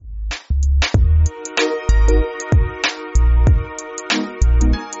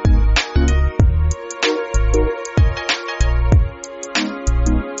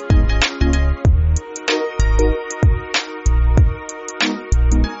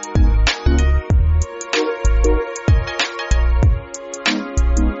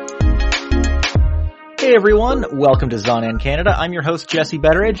Hey everyone, welcome to Zonan Canada. I'm your host Jesse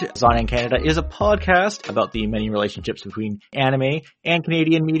Betteridge. Zonan Canada is a podcast about the many relationships between anime and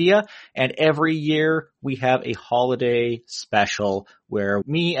Canadian media, and every year we have a holiday special where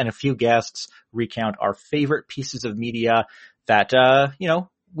me and a few guests recount our favorite pieces of media that,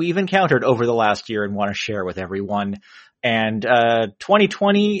 we've encountered over the last year and want to share with everyone. And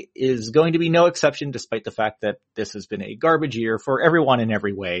 2020 is going to be no exception, despite the fact that this has been a garbage year for everyone in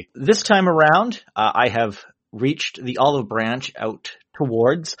every way. This time around, I have reached the olive branch out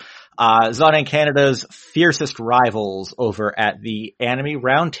towards Zonan Canada's fiercest rivals over at the Anime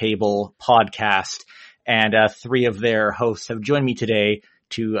Roundtable podcast. And three of their hosts have joined me today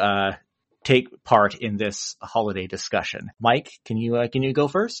to take part in this holiday discussion. Mike, can you go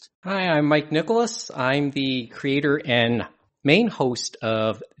first? Hi, I'm Mike Nicholas. I'm the creator and main host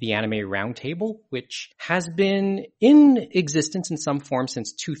of the Anime Roundtable, which has been in existence in some form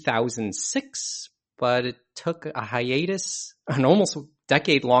since 2006, but it took a hiatus, an almost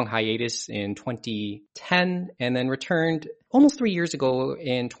decade-long hiatus in 2010, and then returned almost 3 years ago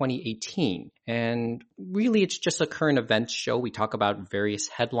in 2018. And really, it's just a current events show. We talk about various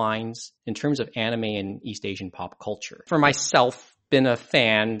headlines in terms of anime and East Asian pop culture. For myself, been a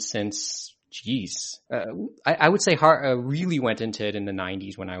fan since, I would say really went into it in the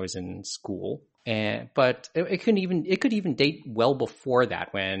 90s when I was in school. But it could even date well before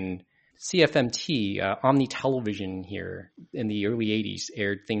that, when CFMT, Omni Television here in the early 80s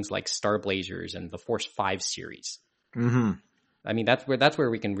aired things like Star Blazers and the Force 5 series. Mm-hmm. I mean, that's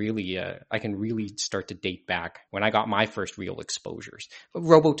where we can really, I can really start to date back when I got my first real exposures. But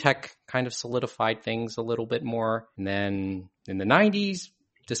Robotech kind of solidified things a little bit more. And then in the 90s,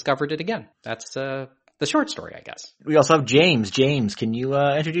 discovered it again. That's the short story, I guess. We also have James. James, can you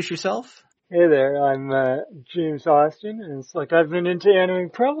introduce yourself? Hey there, I'm James Austin, and it's like I've been into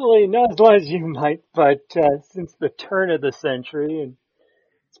anime probably not as long as you might, but since the turn of the century, and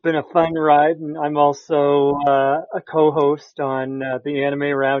it's been a fun ride. And I'm also a co-host on the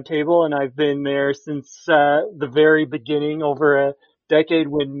Anime Roundtable, and I've been there since the very beginning, over a decade,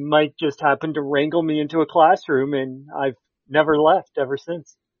 when Mike just happened to wrangle me into a classroom, and I've never left ever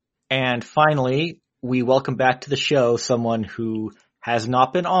since. And finally, we welcome back to the show someone who has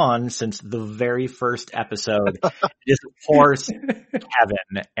not been on since the very first episode. It is, of course,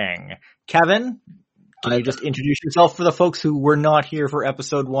 Kevin Eng. Kevin, can you just introduce yourself for the folks who were not here for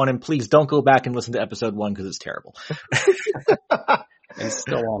episode 1? And please don't go back and listen to episode 1 because it's terrible. It's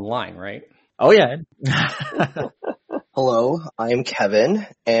still online, right? Oh, yeah. Hello, I am Kevin,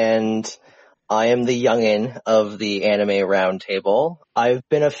 and I am the youngin' of the Anime Roundtable. I've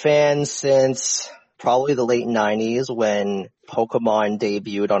been a fan since probably the late 90s when Pokemon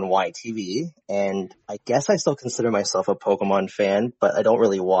debuted on YTV, and I guess I still consider myself a Pokemon fan, but I don't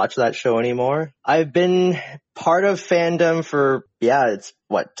really watch that show anymore. I've been part of fandom for,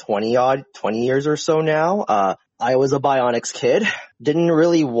 20 years or so now. I was a Bionics kid. Didn't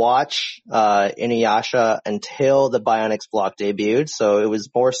really watch Inuyasha until the Bionics block debuted, so it was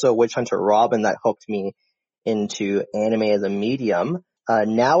more so Witch Hunter Robin that hooked me into anime as a medium.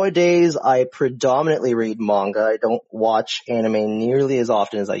 Nowadays, I predominantly read manga. I don't watch anime nearly as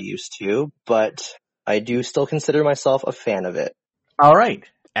often as I used to, but I do still consider myself a fan of it. All right.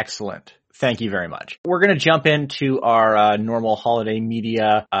 Excellent. Thank you very much. We're going to jump into our normal holiday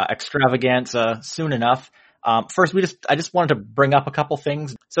media extravaganza soon enough. First, I just wanted to bring up a couple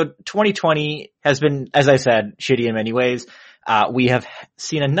things. So 2020 has been, as I said, shitty in many ways. We have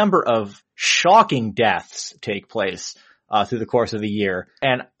seen a number of shocking deaths take place through the course of the year.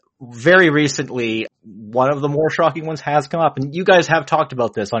 And very recently, one of the more shocking ones has come up. And you guys have talked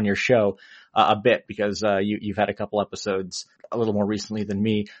about this on your show a bit because you've had a couple episodes a little more recently than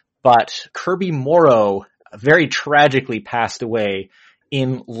me. But Kirby Morrow very tragically passed away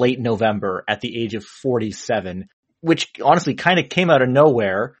in late November at the age of 47, which honestly kind of came out of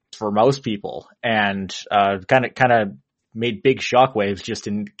nowhere for most people and kind of made big shockwaves just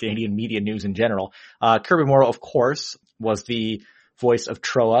in Canadian media news in general. Kirby Morrow, of course, was the voice of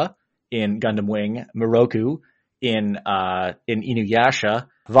Troa in Gundam Wing, Miroku in Inuyasha,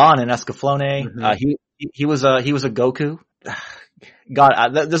 Vaughn in Escaflowne. Mm-hmm. He was a Goku.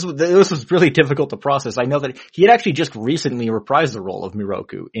 God, this was really difficult to process. I know that he had actually just recently reprised the role of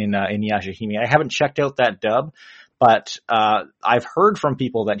Miroku in Yashahime. I haven't checked out that dub, but I've heard from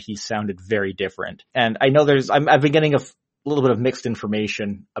people that he sounded very different. And I know I've been getting a little bit of mixed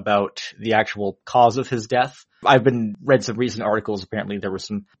information about the actual cause of his death. I've read some recent articles. Apparently there were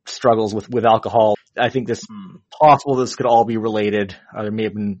some struggles with alcohol. I think this possible this could all be related. There may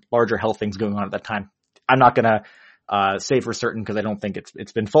have been larger health things going on at that time. I'm not gonna say for certain because I don't think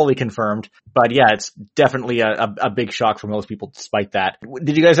it's been fully confirmed. But yeah, it's definitely a big shock for most people despite that.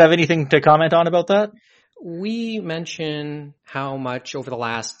 Did you guys have anything to comment on about that? We mention how much over the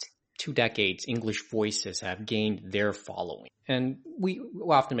last 2 decades English voices have gained their following. And we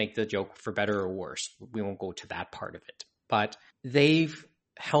often make the joke, for better or worse. We won't go to that part of it. But they've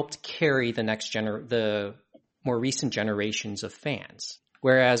helped carry the more recent generations of fans.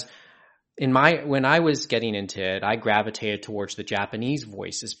 Whereas when I was getting into it, I gravitated towards the Japanese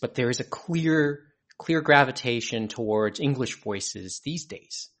voices, but there is a clear gravitation towards English voices these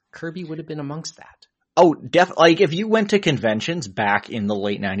days. Kirby would have been amongst that. Oh, definitely. Like, if you went to conventions back in the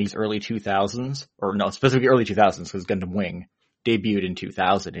late 90s, early 2000s, or no, specifically early 2000s, because Gundam Wing debuted in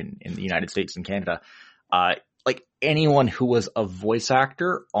 2000 in the United States and Canada, like, anyone who was a voice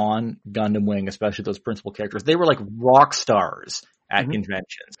actor on Gundam Wing, especially those principal characters, they were like rock stars at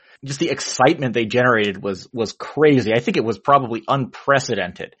conventions. Just the excitement they generated was crazy. I think it was probably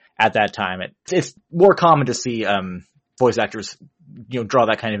unprecedented at that time. It's more common to see voice actors, draw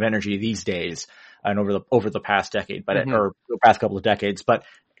that kind of energy these days and over the past decade, or the past couple of decades. But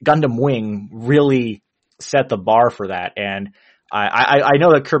Gundam Wing really set the bar for that, and I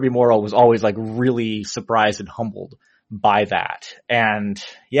know that Kirby Morrow was always like really surprised and humbled by that. And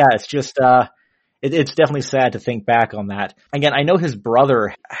yeah, it's just, it's definitely sad to think back on that. Again, I know his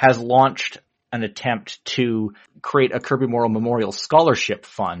brother has launched an attempt to create a Kirby Morrow Memorial Scholarship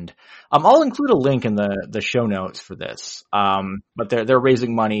Fund. I'll include a link in the show notes for this. But they're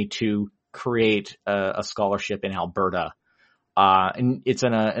raising money to create a scholarship in Alberta. And it's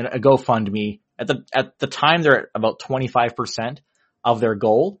in a GoFundMe. At the time, they're at about 25% of their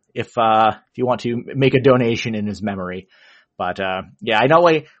goal. If you want to make a donation in his memory. But, yeah, I know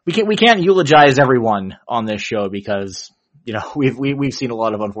we can't eulogize everyone on this show because, we've seen a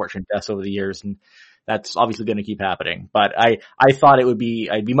lot of unfortunate deaths over the years, and that's obviously going to keep happening. But I thought I'd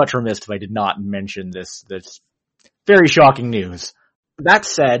be much remiss if I did not mention this very shocking news. That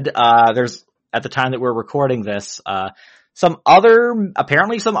said, there's, at the time that we're recording this, some other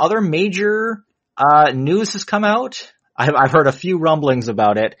major, news has come out. I've heard a few rumblings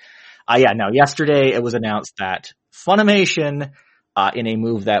about it. Yesterday it was announced that Funimation, in a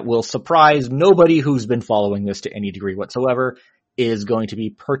move that will surprise nobody who's been following this to any degree whatsoever, is going to be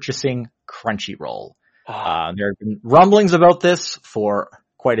purchasing Crunchyroll. There have been rumblings about this for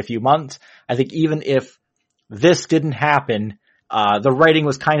quite a few months. I think even if this didn't happen, the writing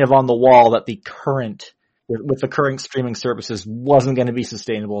was kind of on the wall that with the current streaming services wasn't going to be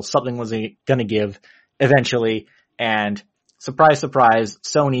sustainable. Something was going to give eventually. And surprise, surprise,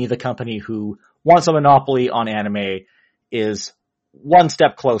 Sony, the company who wants a monopoly on anime, is one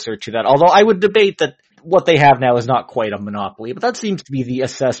step closer to that. Although I would debate that what they have now is not quite a monopoly, but that seems to be the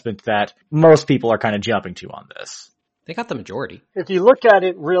assessment that most people are kind of jumping to on this. They got the majority. If you look at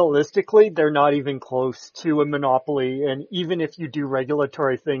it realistically, they're not even close to a monopoly. And even if you do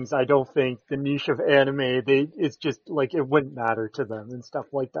regulatory things, I don't think the niche of anime, it's just like it wouldn't matter to them and stuff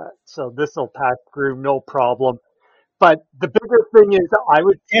like that. So this will pass through, no problem. But the bigger thing is,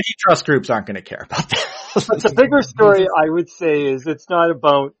 antitrust groups aren't going to care about that. But the bigger story, I would say, is it's not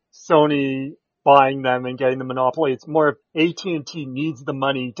about Sony buying them and getting the monopoly. It's more of AT&T needs the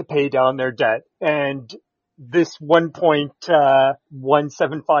money to pay down their debt. And this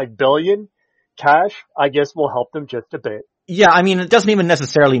 1.175 billion cash, I guess, will help them just a bit. Yeah, I mean, it doesn't even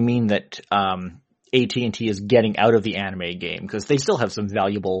necessarily mean that AT&T is getting out of the anime game, because they still have some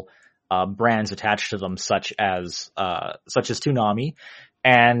valuable brands attached to them, such as Toonami.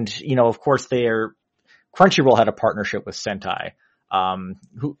 And, of course, Crunchyroll had a partnership with Sentai.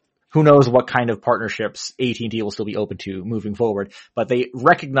 Who knows what kind of partnerships AT&T will still be open to moving forward, but they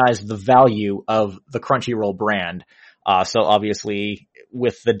recognize the value of the Crunchyroll brand. So obviously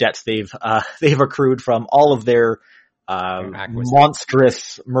with the debts they've accrued from all of their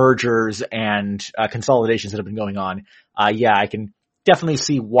monstrous mergers and consolidations that have been going on. I can definitely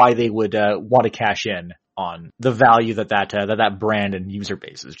see why they would want to cash in on the value that brand and user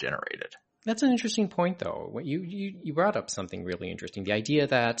base has generated. That's an interesting point, though. You brought up something really interesting. The idea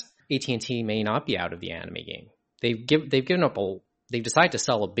that AT&T may not be out of the anime game. They've decided to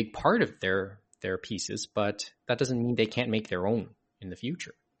sell a big part of their pieces, but that doesn't mean they can't make their own in the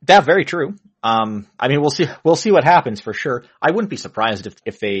future. That's very true. I mean, we'll see what happens for sure. I wouldn't be surprised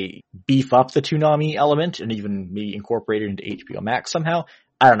if they beef up the Toonami element and even maybe incorporate it into HBO Max somehow.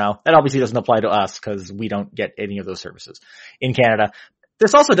 I don't know. That obviously doesn't apply to us because we don't get any of those services in Canada.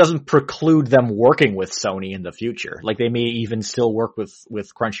 This also doesn't preclude them working with Sony in the future. Like, they may even still work with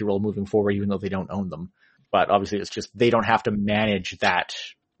Crunchyroll moving forward, even though they don't own them. But obviously it's just, they don't have to manage that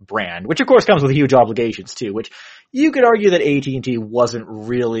brand, which of course comes with huge obligations too, which you could argue that AT&T wasn't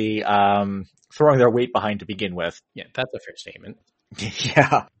really throwing their weight behind to begin with. Yeah, that's a fair statement.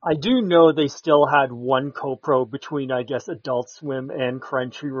 Yeah. I do know they still had one co-pro between, I guess, Adult Swim and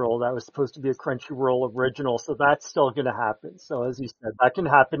Crunchyroll. That was supposed to be a Crunchyroll original, so that's still going to happen. So as you said, that can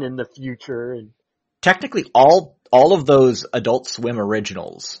happen in the future. And technically, all of those Adult Swim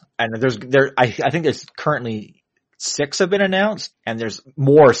originals, and I think there's currently 6 have been announced, and there's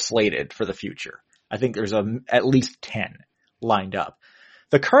more slated for the future. I think there's at least 10 lined up.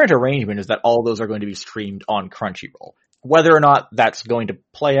 The current arrangement is that all those are going to be streamed on Crunchyroll. Whether or not that's going to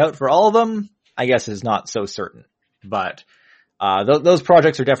play out for all of them, I guess is not so certain. But those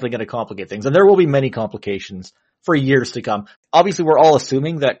projects are definitely going to complicate things, and there will be many complications for years to come. Obviously, we're all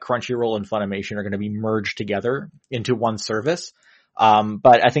assuming that Crunchyroll and Funimation are going to be merged together into one service.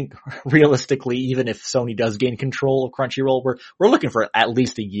 But I think realistically, even if Sony does gain control of Crunchyroll, we're looking for at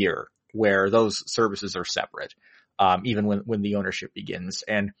least a year where those services are separate. Even when the ownership begins.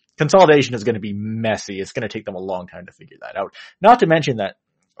 And consolidation is going to be messy. It's going to take them a long time to figure that out. Not to mention that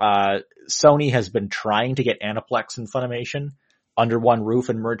Sony has been trying to get Aniplex and Funimation under one roof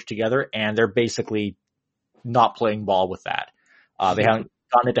and merged together, and they're basically not playing ball with that. They haven't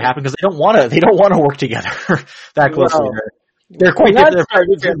gotten it to happen because they don't want to work together that closely. Well, they're quite that's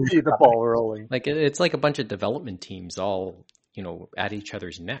started to see the ball rolling. Like it's like a bunch of development teams all, at each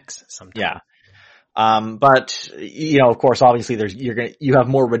other's necks sometimes. Yeah. But of course, obviously you have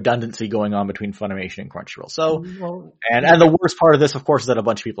more redundancy going on between Funimation and Crunchyroll. So, and the worst part of this, of course, is that a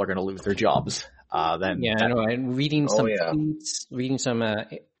bunch of people are going to lose their jobs. I know. I'm reading some tweets, reading some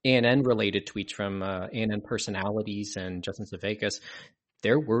ANN related tweets from ANN personalities and Justin Savakis.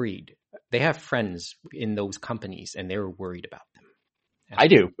 They're worried. They have friends in those companies, and they're worried about them. I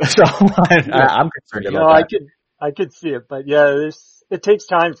do. So I'm concerned about that. I could see it, but yeah, it takes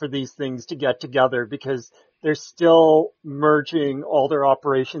time for these things to get together because they're still merging all their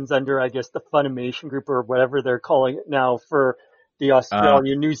operations under, I guess, the Funimation group or whatever they're calling it now for the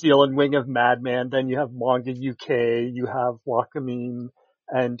Australia, New Zealand wing of Madman. Then you have Manga UK, you have Wakamin,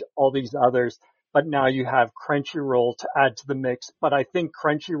 and all these others. But now you have Crunchyroll to add to the mix. But I think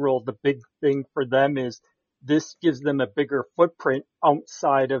Crunchyroll, the big thing for them is this gives them a bigger footprint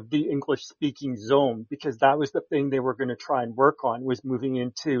outside of the English-speaking zone because that was the thing they were going to try and work on, was moving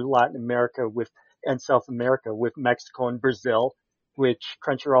into Latin America and South America with Mexico and Brazil, which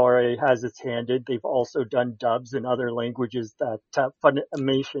Crunchyroll already has its hand in. They've also done dubs in other languages that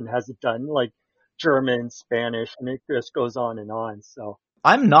Funimation hasn't done, like German, Spanish, and it just goes on and on. So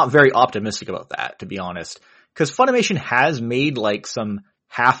I'm not very optimistic about that, to be honest, because Funimation has made like some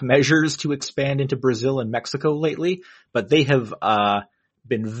half measures to expand into Brazil and Mexico lately, but they have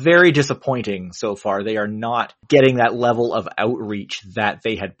been very disappointing so far. They are not getting that level of outreach that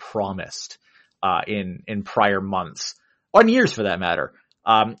they had promised in prior months, or years for that matter.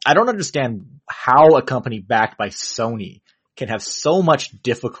 I don't understand how a company backed by Sony can have so much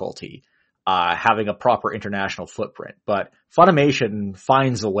difficulty having a proper international footprint, but Funimation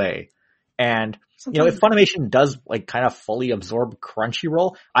finds a way. And if Funimation does like kind of fully absorb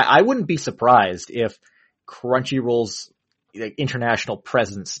Crunchyroll, I wouldn't be surprised if Crunchyroll's international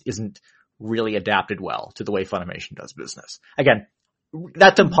presence isn't really adapted well to the way Funimation does business. Again,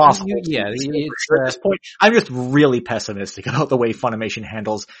 that's impossible. Yeah, at this point, I'm just really pessimistic about the way Funimation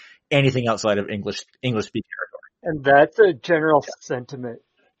handles anything outside of English speaking territory. And that's a general sentiment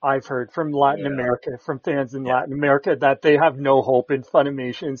I've heard from Latin America, from fans in Latin America, that they have no hope in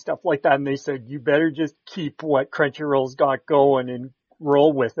Funimation and stuff like that. And they said, you better just keep what Crunchyroll's got going and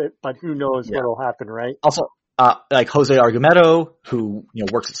roll with it. But who knows what'll happen, right? Also, like Jose Argumedo, who,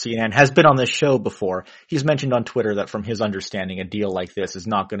 works at CNN, has been on this show before. He's mentioned on Twitter that from his understanding, a deal like this is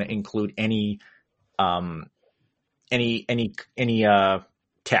not going to include any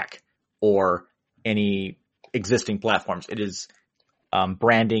tech or any existing platforms. It is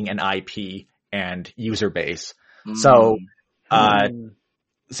branding and IP and user base. So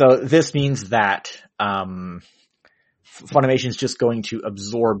this means that Funimation is just going to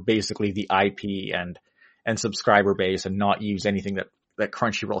absorb basically the IP and subscriber base and not use anything that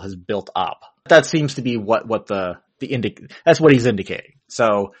Crunchyroll has built up. That seems to be what that's what he's indicating.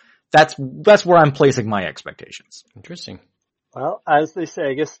 So that's where I'm placing my expectations. Interesting. Well, as they say,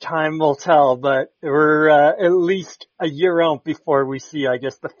 I guess time will tell, but we're at least a year out before we see, I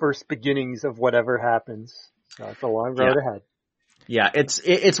guess, the first beginnings of whatever happens. So it's a long road ahead. Yeah,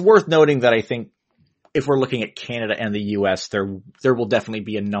 it's worth noting that I think if we're looking at Canada and the US, there will definitely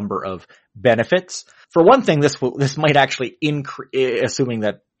be a number of benefits. For one thing, this might actually assuming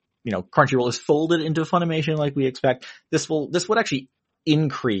that Crunchyroll is folded into Funimation like we expect. This would actually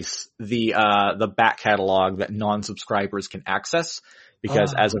increase the back catalog that non-subscribers can access.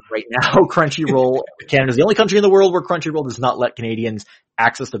 Because as of right now, Crunchyroll, Canada is the only country in the world where Crunchyroll does not let Canadians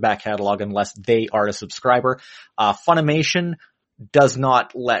access the back catalog unless they are a subscriber. Funimation does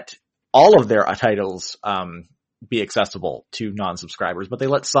not let all of their titles be accessible to non-subscribers, but they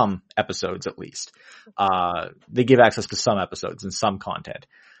let some episodes at least. They give access to some episodes and some content.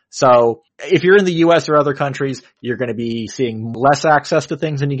 So if you're in the US or other countries, you're going to be seeing less access to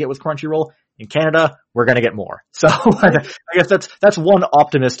things than you get with Crunchyroll. In Canada, we're going to get more. So I guess that's one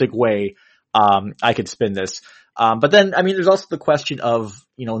optimistic way I could spin this. But then, I mean, there's also the question of,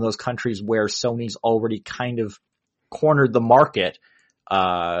 in those countries where Sony's already kind of cornered the market,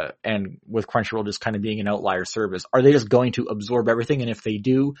 and with Crunchyroll just kind of being an outlier service, are they just going to absorb everything? And if they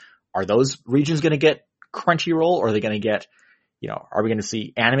do, are those regions going to get Crunchyroll, or are they going to get, are we going to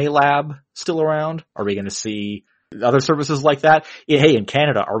see Anime Lab still around? Are we going to see other services like that? Hey, in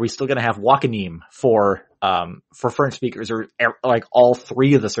Canada, are we still going to have Wakanim for French speakers, or like all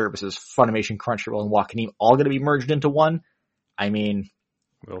three of the services, Funimation, Crunchyroll, and Wakanim, all going to be merged into one? I mean,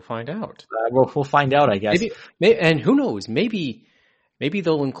 we'll find out. We'll find out, I guess. Maybe, and who knows? Maybe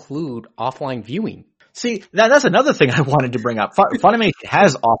they'll include offline viewing. See, that's another thing I wanted to bring up. Funimation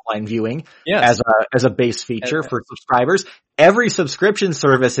has offline viewing as a base feature for subscribers. Every subscription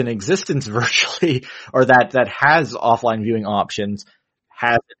service in existence virtually, or that has offline viewing options,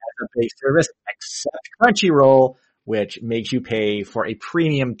 has it as a base service, except Crunchyroll, which makes you pay for a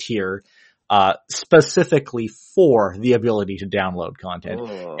premium tier, specifically for the ability to download content.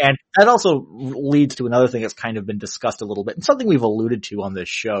 Oh. And that also leads to another thing that's kind of been discussed a little bit, and something we've alluded to on this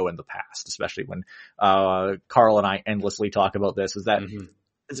show in the past, especially when Carl and I endlessly talk about this, is that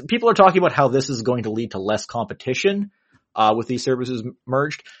people are talking about how this is going to lead to less competition with these services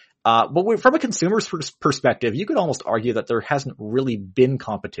merged. But from a consumer's perspective, you could almost argue that there hasn't really been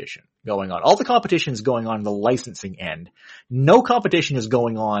competition going on. All the competition is going on in the licensing end. No competition is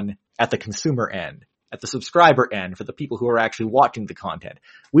going on at the consumer end, at the subscriber end, for the people who are actually watching the content.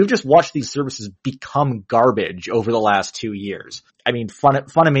 We've just watched these services become garbage over the last 2 years. I mean,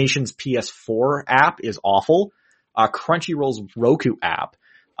 Funimation's PS4 app is awful. Crunchyroll's Roku app,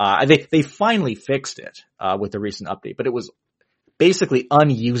 they finally fixed it with the recent update, but it was basically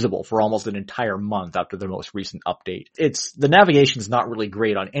unusable for almost an entire month after the most recent update. The navigation is not really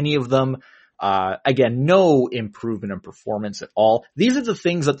great on any of them. Again, no improvement in performance at all. These are the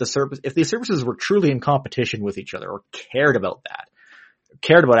things that if the services were truly in competition with each other, or cared about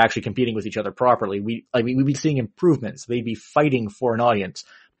actually competing with each other properly, we'd be seeing improvements. They'd be fighting for an audience.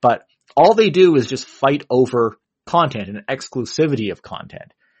 But all they do is just fight over content and exclusivity of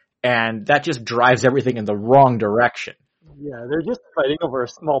content. And that just drives everything in the wrong direction. Yeah, they're just fighting over a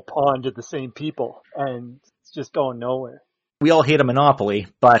small pond of the same people, and it's just going nowhere. We all hate a monopoly,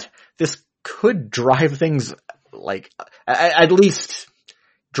 but this could drive things, like, at least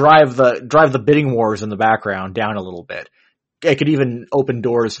drive the bidding wars in the background down a little bit. It could even open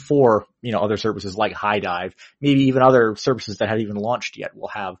doors for, other services like HiDive, maybe even other services that haven't even launched yet will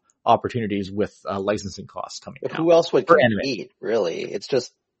have opportunities with licensing costs coming down. Who else would compete, really? It's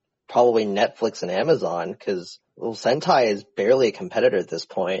just probably Netflix and Amazon, because Sentai is barely a competitor at this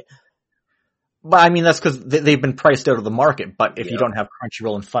point. But I mean, that's because they've been priced out of the market. But if you don't have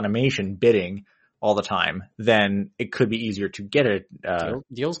Crunchyroll and Funimation bidding all the time, then it could be easier to get it.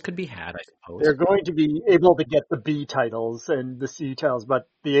 Deals could be had, I suppose. They're going to be able to get the B titles and the C titles, but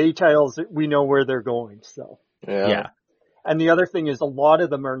the A titles, we know where they're going. So yeah. And the other thing is, a lot of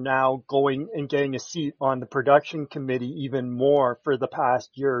them are now going and getting a seat on the production committee even more for the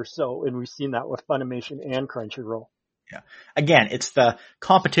past year or so, and we've seen that with Funimation and Crunchyroll. Yeah. Again, it's the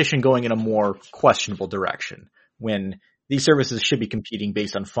competition going in a more questionable direction, when these services should be competing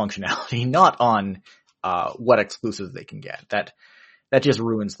based on functionality, not on what exclusives they can get. That just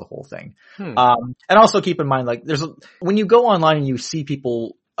ruins the whole thing. And also keep in mind, like, when you go online and you see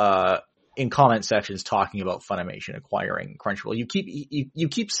people in comment sections talking about Funimation acquiring Crunchyroll, you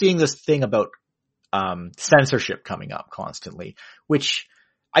keep seeing this thing about censorship coming up constantly, which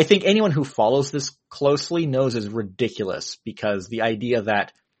I think anyone who follows this closely knows is ridiculous, because the idea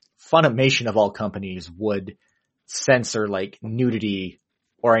that Funimation of all companies would censor like nudity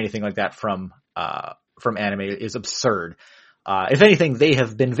or anything like that from anime is absurd. If anything, they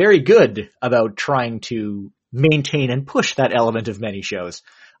have been very good about trying to maintain and push that element of many shows,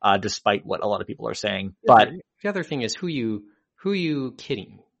 despite what a lot of people are saying. But the other thing is who you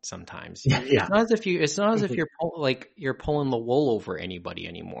kidding sometimes. Yeah. It's not as if you're pulling the wool over anybody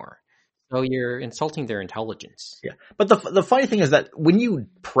anymore. So you're insulting their intelligence. Yeah. But the funny thing is that when you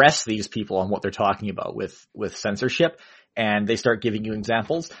press these people on what they're talking about with censorship, and they start giving you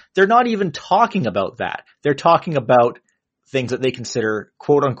examples, they're not even talking about that. They're talking about things that they consider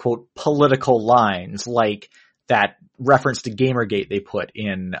quote unquote political lines, like that reference to Gamergate they put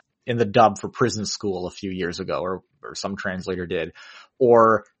in the dub for Prison School a few years ago, or some translator did,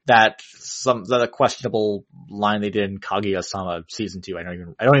 or that the questionable line they did in Kaguya-sama season 2. I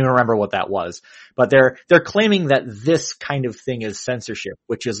don't even remember what that was, but they're claiming that this kind of thing is censorship,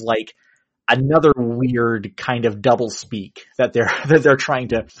 which is like another weird kind of double speak that they're trying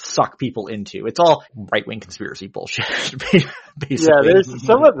to suck people into. It's all right-wing conspiracy bullshit, basically. Yeah, there's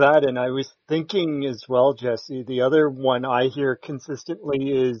some of that, and I was thinking as well, Jesse, the other one I hear consistently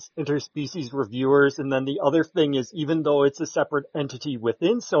is interspecies reviewers, and then the other thing is, even though it's a separate entity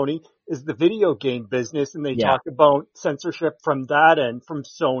within Sony, is the video game business, and they talk about censorship from that end, from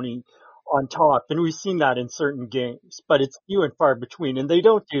Sony on top, and we've seen that in certain games, but it's few and far between, and they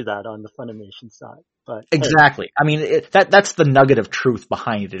don't do that on the Funimation side. But exactly. Hey. I mean, that's the nugget of truth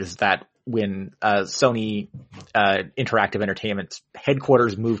behind it, is that when Sony Interactive Entertainment's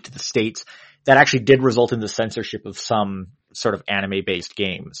headquarters moved to the States, that actually did result in the censorship of some sort of anime-based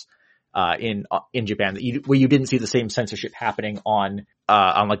games in Japan. Where you didn't see the same censorship happening on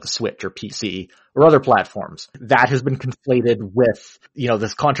like the Switch or PC or other platforms. That has been conflated with,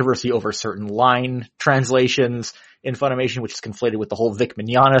 this controversy over certain line translations in Funimation, which is conflated with the whole Vic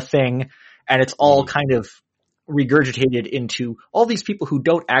Mignogna thing. And it's all kind of regurgitated into all these people who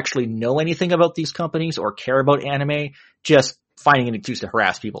don't actually know anything about these companies or care about anime, just finding an excuse to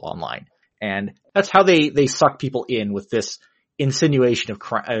harass people online. And that's how they suck people in with this insinuation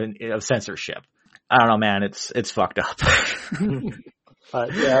of censorship. I don't know, man. It's fucked up.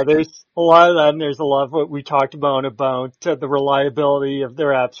 Yeah, there's a lot of that, and there's a lot of what we talked about the reliability of their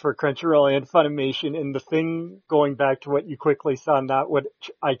apps for Crunchyroll and Funimation. And the thing, going back to what you quickly saw on that, what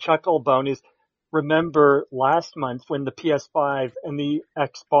I chuckle about is, remember last month when the PS5 and the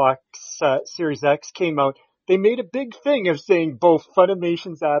Xbox Series X came out, they made a big thing of saying both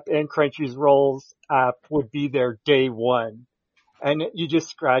Funimation's app and Crunchyroll's app would be there day one. And you just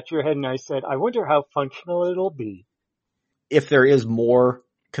scratch your head, and I said, I wonder how functional it'll be. If there is more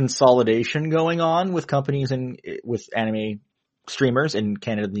consolidation going on with companies and with anime streamers in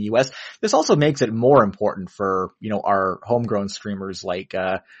Canada and the US, this also makes it more important for, our homegrown streamers like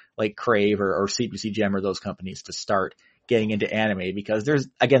Crave or CBC Gem or those companies to start getting into anime, because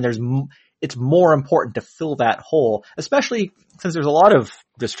it's more important to fill that hole, especially since there's a lot of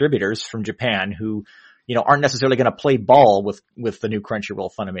distributors from Japan who, aren't necessarily going to play ball with the new Crunchyroll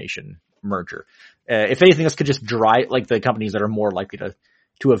Funimation merger. If anything, this could just dry, like the companies that are more likely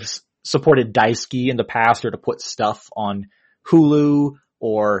to have supported Daisuke in the past, or to put stuff on Hulu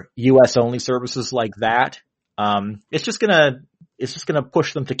or US only services like that. It's just gonna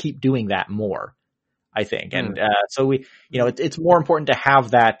push them to keep doing that more, I think. And, so it's more important to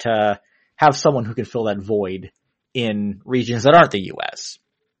have that, have someone who can fill that void in regions that aren't the US.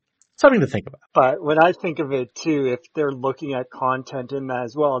 Something to think about. But when I think of it too, if they're looking at content in that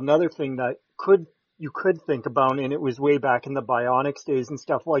as well, another thing that you could think about, and it was way back in the Bionix days and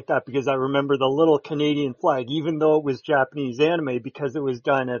stuff like that, because I remember the little Canadian flag, even though it was Japanese anime, because it was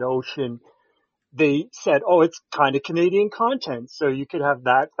done at Ocean, they said, it's kind of Canadian content. So you could have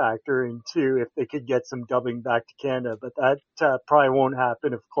that factor in too, if they could get some dubbing back to Canada. But that probably won't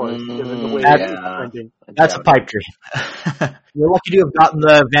happen, of course, given the way it's trending. That's a pipe dream. You're lucky to have gotten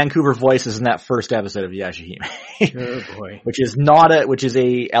the Vancouver voices in that first episode of Yashahime. Oh boy. which is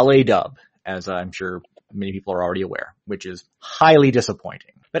a LA dub, as I'm sure many people are already aware, which is highly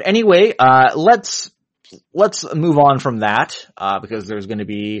disappointing. But anyway, let's move on from that, because there's going to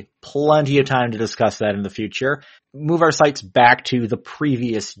be plenty of time to discuss that in the future. Move our sights back to the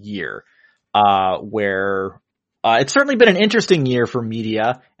previous year, where it's certainly been an interesting year for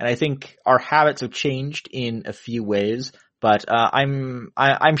media, and I think our habits have changed in a few ways. But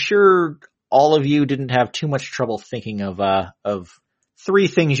I'm sure all of you didn't have too much trouble thinking of 3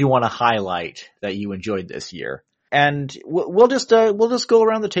 things you want to highlight that you enjoyed this year. And we'll just go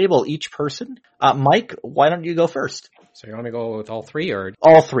around the table, each person. Mike, why don't you go first? So you want me to go with all 3, or?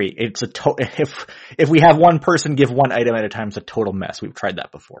 All 3. It's if we have one person give one item at a time, it's a total mess. We've tried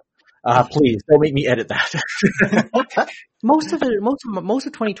that before. Please don't make me edit that. Most of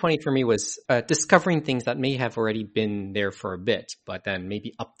 2020 for me was discovering things that may have already been there for a bit, but then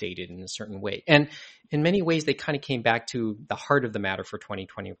maybe updated in a certain way. And in many ways, they kind of came back to the heart of the matter for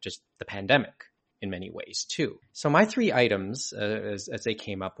 2020, which is the pandemic in many ways too. So my 3 items, as they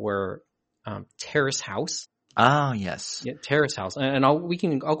came up, were Terrace House. Ah, yes. Yeah, Terrace House. And I'll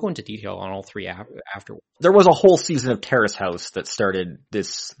go into detail on all 3 afterwards. There was a whole season of Terrace House that started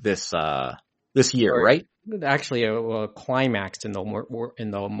this year, right? actually climaxed in the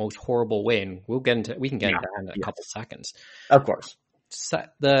most horrible way, and we can get into that in a couple seconds. Of course.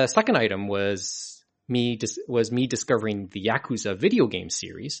 The second item was me discovering the Yakuza video game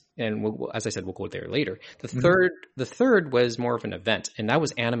series, and as I said, we'll go there later. The third was more of an event, and that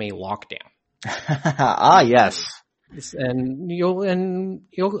was Anime Lockdown. Yes. And you'll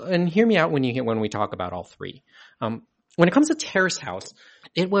hear me out when we talk about all three. When it comes to Terrace House,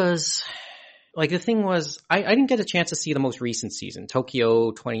 it was like, the thing was, I didn't get a chance to see the most recent season,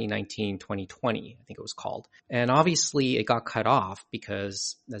 Tokyo 2019-2020, I think it was called. And obviously it got cut off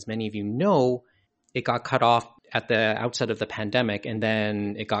because, as many of you know, it got cut off at the outset of the pandemic, and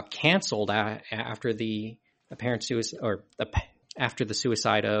then it got canceled after the apparent suicide, or after the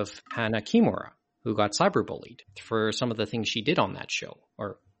suicide of Hana Kimura, who got cyberbullied for some of the things she did on that show,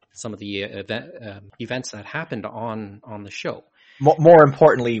 or some of the events that happened on the show. More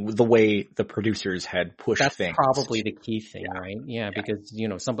importantly, the way the producers had pushed things. That's probably the key thing, right? Yeah, because,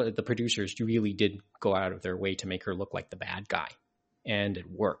 the producers really did go out of their way to make her look like the bad guy. And it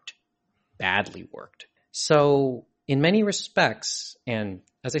worked. Badly worked. So, in many respects, and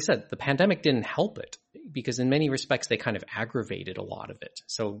as I said, the pandemic didn't help it, because in many respects they kind of aggravated a lot of it.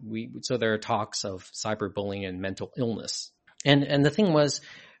 So there are talks of cyberbullying and mental illness. And the thing was,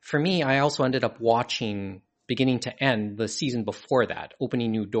 for me, I also ended up watching beginning to end the season before that,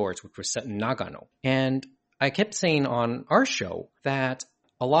 Opening New Doors, which was set in Nagano. And I kept saying on our show that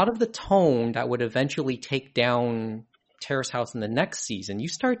a lot of the tone that would eventually take down Terrace House in the next season, you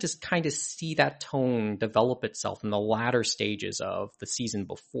start to kind of see that tone develop itself in the latter stages of the season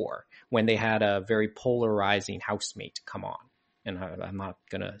before, when they had a very polarizing housemate come on. And I'm not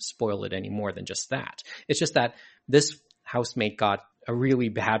going to spoil it any more than just that. It's just that this housemate got a really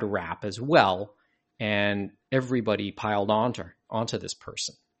bad rap as well, and everybody piled onto this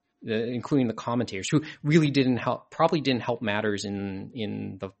person, including the commentators, who really probably didn't help matters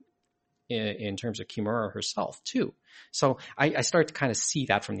in terms of Kimura herself too. So I started to kind of see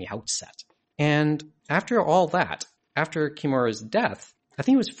that from the outset. And after all that, after Kimura's death, I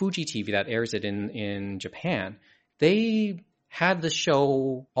think it was Fuji TV that airs it in Japan. They had the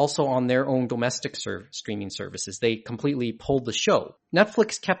show also on their own domestic streaming services. They completely pulled the show.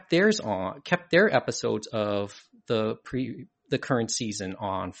 Netflix kept their episodes of the current season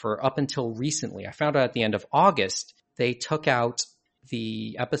on for up until recently. I found out at the end of August, they took out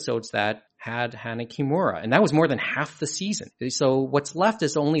the episodes that had Hana Kimura, and that was more than half the season. So what's left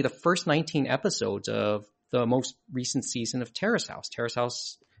is only the first 19 episodes of the most recent season of Terrace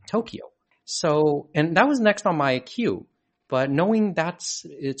House Tokyo. So, and that was next on my queue. But knowing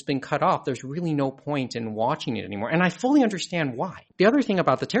it's been cut off, there's really no point in watching it anymore. And I fully understand why. The other thing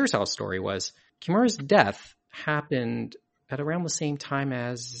about the Terrace House story was Kimura's death happened at around the same time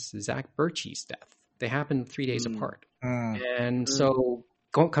as Zach Bertschy's death. They happened 3 days apart. And so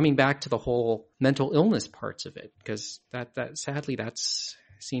coming back to the whole mental illness parts of it, because that sadly, that's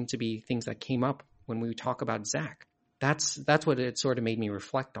seemed to be things that came up when we talk about Zach. That's what it sort of made me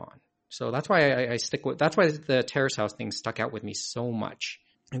reflect on. So that's why that's why the Terrace House thing stuck out with me so much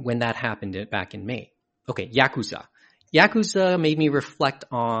when that happened back in May. Okay, Yakuza. Yakuza made me reflect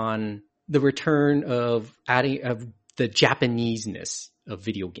on the return of the Japanese-ness of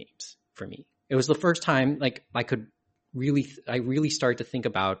video games for me. It was the first time I really started to think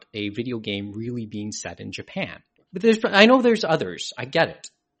about a video game really being set in Japan. But I know there's others. I get it.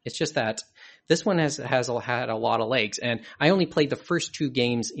 It's just that this one has had a lot of legs, and I only played the first two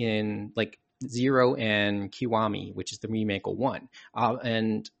games in Zero and Kiwami, which is the remake of 1.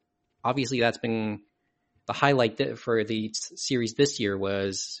 And obviously that's been the highlight for the series this year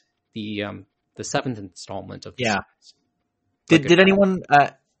was the 7th installment of the series. Did anyone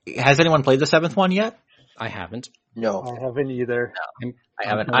has anyone played the 7th one yet? I haven't. No. I haven't either. No, I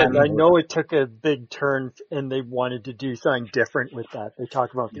haven't. I know it took a big turn and they wanted to do something different with that. They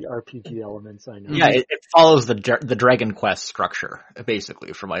talked about the RPG elements, I know. Yeah, it follows the Dragon Quest structure,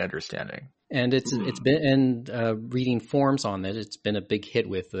 basically, from my understanding. And it's been, reading forums on it, it's been a big hit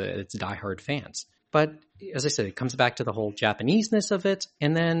with its diehard fans. But as I said, it comes back to the whole Japanese-ness of it.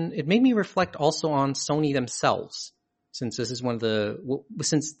 And then it made me reflect also on Sony themselves. Since this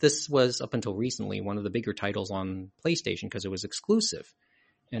was up until recently one of the bigger titles on PlayStation because it was exclusive,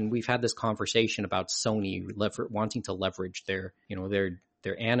 and we've had this conversation about Sony wanting to leverage their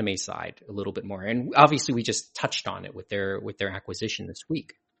anime side a little bit more, and obviously we just touched on it with their acquisition this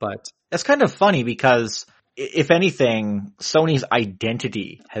week. But that's kind of funny because if anything, Sony's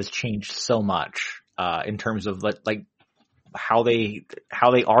identity has changed so much in terms of how they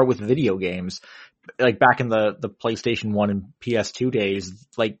are with video games. Back in the PlayStation 1 and PS2 days,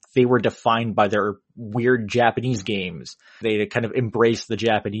 they were defined by their weird Japanese games. They kind of embrace the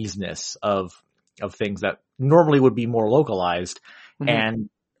Japaneseness of things that normally would be more localized. Mm-hmm. And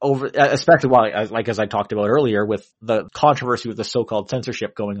especially as I talked about earlier, with the controversy with the so-called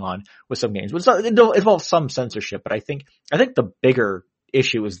censorship going on with some games. It involves some censorship, but I think the bigger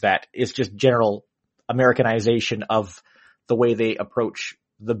issue is that it's just general Americanization of the way they approach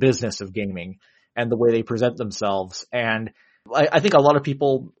the business of gaming and the way they present themselves. And I think a lot of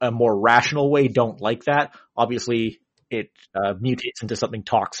people, a more rational way, don't like that. Obviously, it mutates into something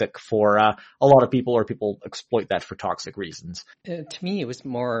toxic for a lot of people, or people exploit that for toxic reasons. To me, it was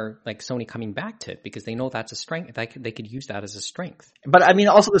more like Sony coming back to it because they know that's a strength. They could use that as a strength. But I mean,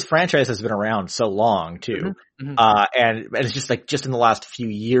 also this franchise has been around so long too, Mm-hmm. And it's just in the last few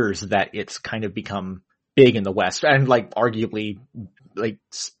years that it's kind of become big in the West, and arguably,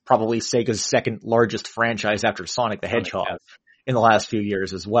 probably Sega's second largest franchise after Sonic the Hedgehog in the last few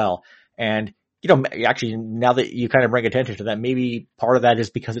years as well. And actually, now that you kind of bring attention to that, maybe part of that is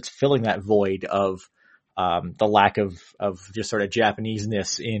because it's filling that void of the lack of just sort of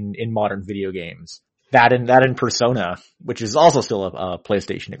Japaneseness in modern video games. That and Persona, which is also still a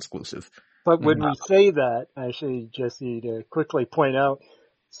PlayStation exclusive. But when we say that, actually, Jesse, to quickly point out,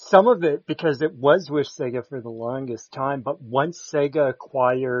 some of it, because it was with Sega for the longest time, but once Sega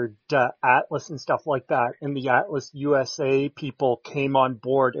acquired Atlas and stuff like that, and the Atlas USA people came on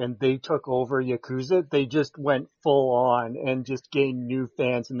board and they took over Yakuza, they just went full on and just gained new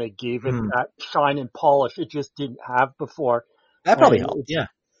fans, and they gave it that shine and polish it just didn't have before. That probably helped, yeah.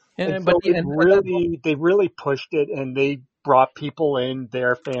 They really pushed it, and they brought people in,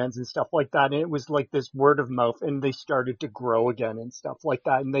 their fans and stuff like that. And it was like this word of mouth, and they started to grow again and stuff like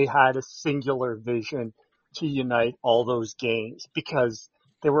that. And they had a singular vision to unite all those games because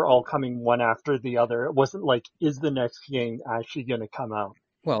they were all coming one after the other. It wasn't like, is the next game actually going to come out?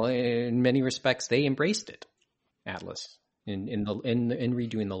 Well, in many respects, they embraced it, Atlas, in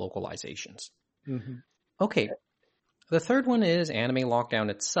redoing the localizations. Mm-hmm. Okay. The third one is Anime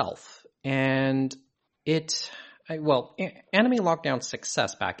Lockdown itself. And Anime Lockdown's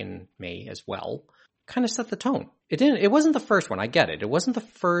success back in May as well kind of set the tone. It wasn't the first one. I get it. It wasn't the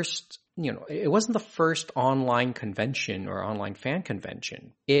first, it wasn't the first online convention or online fan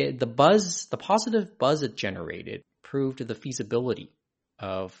convention. The positive buzz it generated proved the feasibility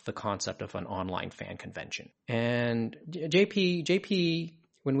of the concept of an online fan convention. And JP,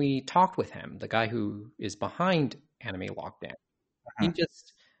 when we talked with him, the guy who is behind Anime Lockdown,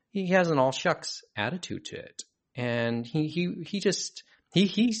 he has an all shucks attitude to it. And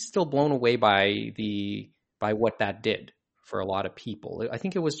he's still blown away by what that did for a lot of people. I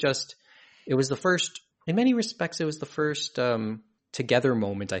think it was the first, in many respects, it was the first together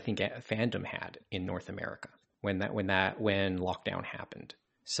moment I think fandom had in North America when lockdown happened.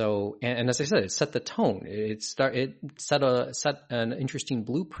 So, and as I said, it set the tone. It set an interesting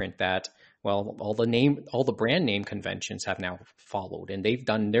blueprint that, well, all the brand name conventions have now followed, and they've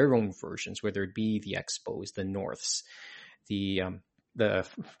done their own versions, whether it be the Expos, the Norths, the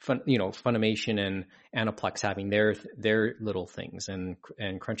Funimation and Aniplex having their little things, and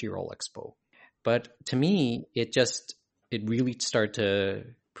Crunchyroll Expo. But to me, it really started to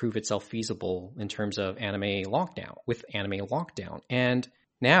prove itself feasible in terms of Anime Lockdown. And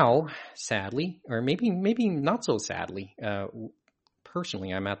now, sadly, or maybe not so sadly,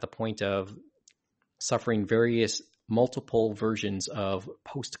 personally, I'm at the point of suffering multiple versions of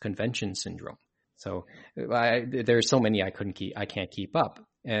post-convention syndrome. So there's so many I can't keep up,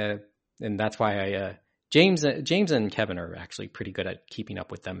 and that's why James and Kevin are actually pretty good at keeping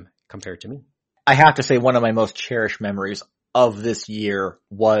up with them compared to me. I have to say, one of my most cherished memories of this year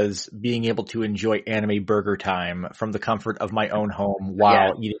was being able to enjoy Anime Burger Time from the comfort of my own home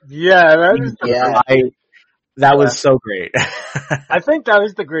while eating. That was so great. I think that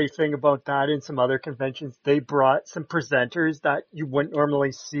was the great thing about that. In some other conventions, they brought some presenters that you wouldn't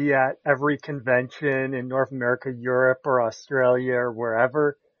normally see at every convention in North America, Europe, or Australia, or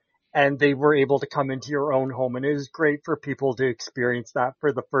wherever. And they were able to come into your own home. And it was great for people to experience that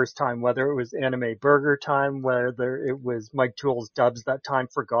for the first time, whether it was Anime Burger Time, whether it was Mike Toole's Dubs That Time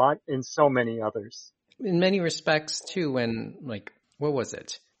Forgot, and so many others. In many respects, too, when, what was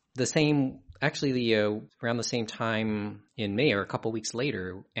it? Around the same time in May, or a couple weeks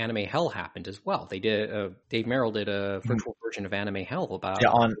later, Anime Hell happened as well. They did, Dave Merrill did a virtual version of Anime Hell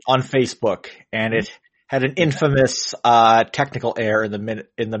on Facebook, and it had an infamous technical error in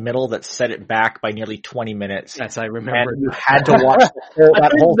the middle that set it back by nearly 20 minutes. Yes, I remember. And you had to watch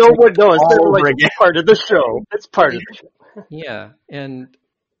that whole no one knows. It's part of the show. It's part of the show. Yeah, and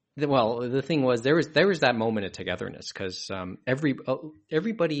the thing was there was that moment of togetherness because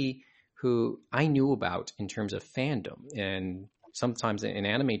everybody who I knew about in terms of fandom and sometimes in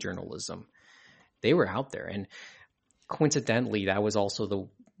anime journalism. They were out there, and coincidentally, that was also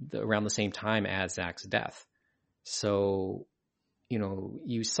around the same time as Zach's death. So,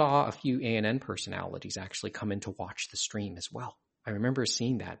 you saw a few ANN personalities actually come in to watch the stream as well. I remember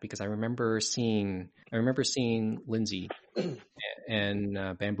seeing that because I remember seeing Lindsay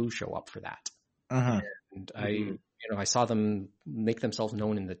and Bamboo show up for that. And I saw them make themselves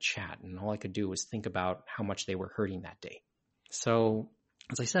known in the chat, and all I could do was think about how much they were hurting that day. So,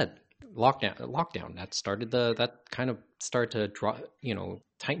 as I said, lockdown that kind of started to draw,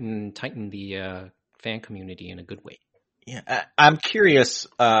 tighten the fan community in a good way. Yeah, I'm curious.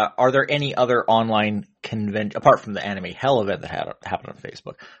 Are there any other online convention apart from the Anime Hell event that happened on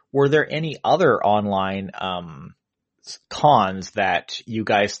Facebook? Were there any other online cons that you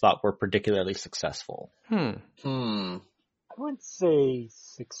guys thought were particularly successful? I wouldn't say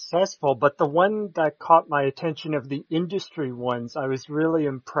successful, but the one that caught my attention of the industry ones, I was really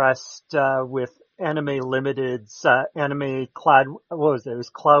impressed with Anime Limited's Anime Cloud. What was it? It was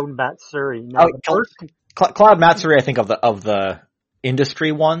Cloud Matsuri. Now, Cloud Matsuri, I think of the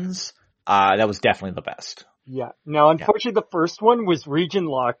industry ones, that was definitely the best. Yeah. Now, unfortunately, the first one was region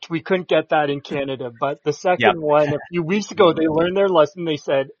locked. We couldn't get that in Canada, but the second one, a few weeks ago, they learned their lesson. They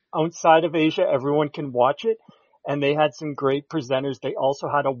said outside of Asia, everyone can watch it. And they had some great presenters. They also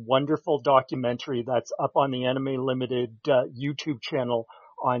had a wonderful documentary that's up on the Anime Limited YouTube channel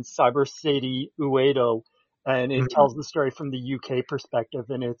on Cyber Sadie Uedo. And it tells the story from the UK perspective,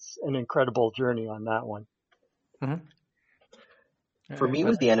 and it's an incredible journey on that one. For me, it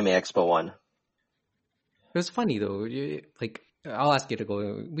was the Anime Expo one. It was funny though. I'll ask you to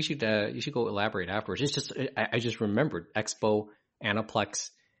go. You should go elaborate afterwards. It's just I just remembered Expo,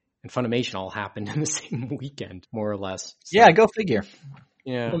 Aniplex, and Funimation all happened in the same weekend, more or less. So, yeah, go figure.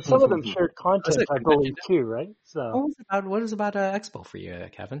 Yeah, and some of them shared content, I believe, too, right? So, what was about Expo for you,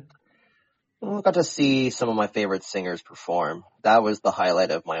 Kevin? Well, I got to see some of my favorite singers perform. That was the highlight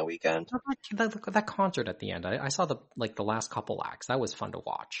of my weekend. That concert at the end, I saw the last couple acts. That was fun to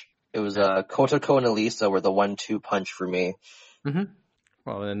watch. It was Kotoko and Elisa were the 1-2 punch for me.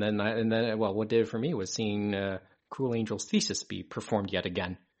 Well, and then what did it for me was seeing Cruel Angel's Thesis be performed yet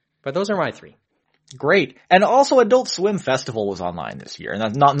again. But those are my three. Great. And also Adult Swim Festival was online this year. And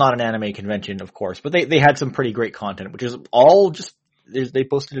that's not an anime convention, of course, but they had some pretty great content, which is all just, they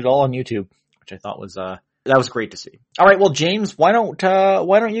posted it all on YouTube, which I thought was, that was great to see. All right. Well, James, why don't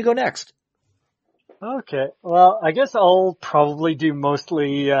you go next? Okay. Well, I guess I'll probably do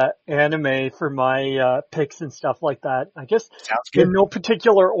mostly anime for my picks and stuff like that. I guess in no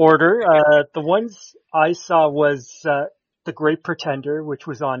particular order. The ones I saw was The Great Pretender, which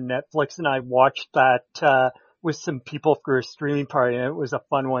was on Netflix, and I watched that with some people for a streaming party, and it was a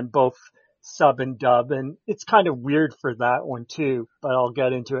fun one, both sub and dub, and it's kind of weird for that one too, but I'll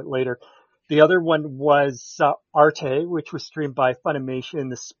get into it later. The other one was Arte, which was streamed by Funimation in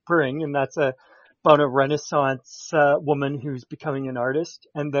the spring, and that's about a Renaissance woman who's becoming an artist.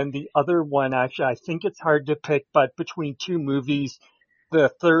 And then the other one, actually, I think it's hard to pick, but between two movies, the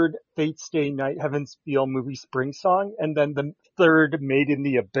third Fate Stay Night Heavens Feel movie Spring Song, and then the third Made in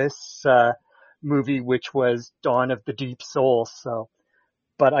the Abyss movie, which was Dawn of the Deep Soul. So,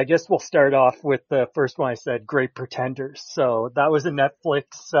 but I guess we'll start off with the first one I said, Great Pretenders. So that was a Netflix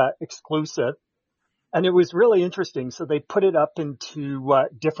exclusive, and it was really interesting. So they put it up into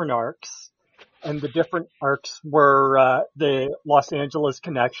different arcs. And the different arcs were the Los Angeles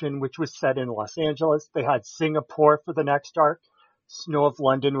connection, which was set in Los Angeles. They had Singapore for the next arc. Snow of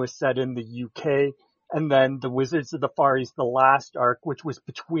London was set in the UK. And then the Wizards of the Far East, the last arc, which was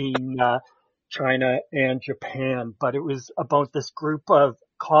between China and Japan. But it was about this group of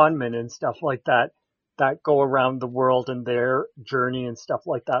conmen and stuff like that go around the world and their journey and stuff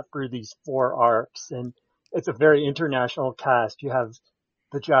like that through these 4 arcs. And it's a very international cast. You have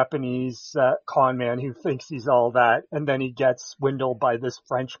the Japanese con man who thinks he's all that, and then he gets swindled by this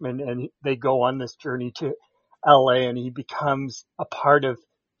Frenchman, and they go on this journey to LA, and he becomes a part of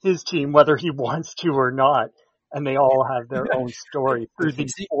his team, whether he wants to or not. And they all have their own story through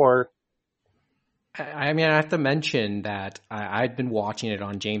these 4. I mean, I have to mention that I'd been watching it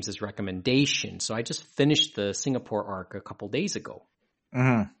on James's recommendation, so I just finished the Singapore arc a couple days ago.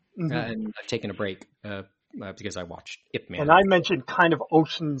 And I've taken a break. Because I watched Ip Man. And I mentioned kind of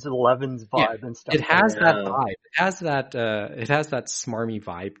Ocean's 11's vibe and stuff. It has that vibe. It has that smarmy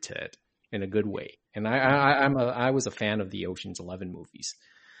vibe to it in a good way. And I was a fan of the Ocean's 11 movies.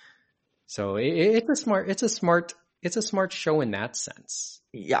 So it's a smart it's a smart show in that sense.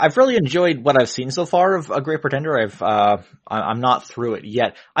 Yeah, I've really enjoyed what I've seen so far of A Great Pretender. I'm not through it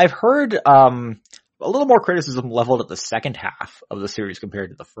yet. I've heard, a little more criticism leveled at the second half of the series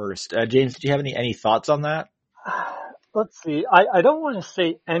compared to the first. James, do you have any thoughts on that? Let's see. I don't want to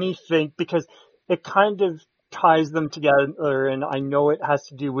say anything because it kind of ties them together, and I know it has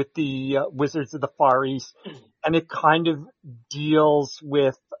to do with the Wizards of the Far East, and it kind of deals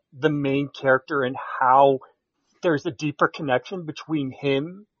with the main character and how there's a deeper connection between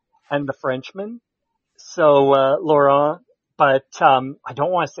him and the Frenchman. So, Laurent, but I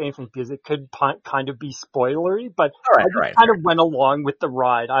don't want to say anything because it could kind of be spoilery, but I just kind of went along with the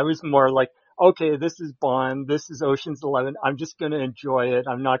ride. I was more like, okay, this is Bond, this is Ocean's 11, I'm just going to enjoy it,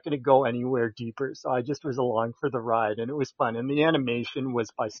 I'm not going to go anywhere deeper. So I just was along for the ride, and it was fun. And the animation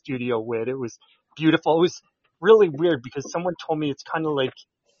was by Studio Wit. It was beautiful. It was really weird because someone told me it's kind of like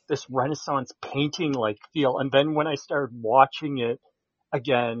this Renaissance painting like feel, and then when I started watching it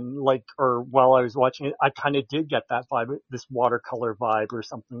again, while I was watching it, I kind of did get that vibe, this watercolor vibe or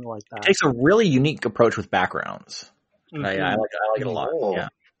something like that. It takes a really unique approach with backgrounds. Mm-hmm. I like it a lot. Oh. Yeah.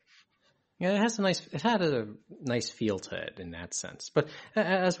 Yeah, it had a nice feel to it in that sense. But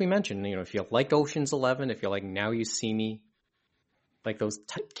as we mentioned, if you like Ocean's 11, if you like Now You See Me, like those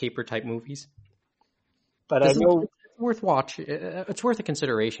caper type movies. But I know it's worth watching. It's worth a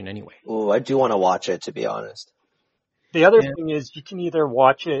consideration anyway. Ooh, I do want to watch it, to be honest. the other thing is you can either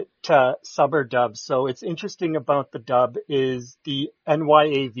watch it sub or dub. So it's interesting about the dub is the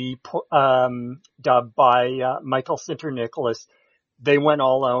NYAV dub by Michael Sinter-Nicholas. They went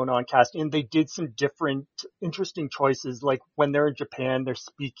all out on casting, and they did some different interesting choices. Like when they're in Japan, they're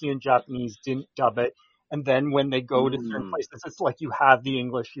speaking in Japanese, didn't dub it. And then when they go to certain places, it's like you have the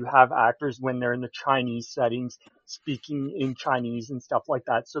English, you have actors when they're in the Chinese settings speaking in Chinese and stuff like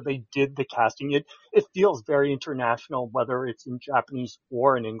that. So they did the casting. It feels very international, whether it's in Japanese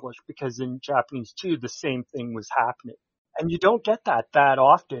or in English, because in Japanese too, the same thing was happening. And you don't get that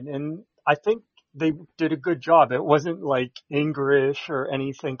often. And I think they did a good job. It wasn't like English or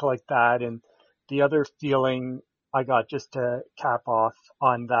anything like that. And the other feeling I got, just to cap off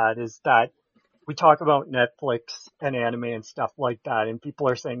on that, is that we talk about Netflix and anime and stuff like that, and people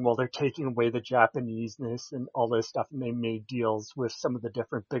are saying, well, they're taking away the Japaneseness and all this stuff, and they made deals with some of the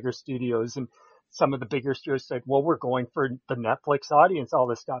different bigger studios, and some of the bigger studios said, well, we're going for the Netflix audience, all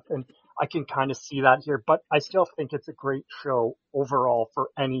this stuff. And I can kind of see that here, but I still think it's a great show overall for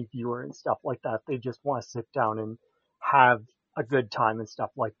any viewer and stuff like that. They just want to sit down and have a good time and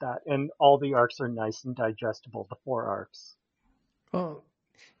stuff like that. And all the arcs are nice and digestible, the 4 arcs. Well,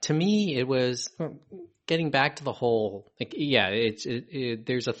 to me, it was getting back to the whole,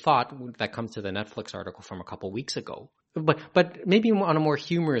 there's a thought that comes to the Netflix article from a couple weeks ago, but maybe on a more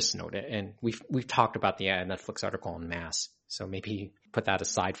humorous note. And we've talked about the Netflix article en masse, so maybe put that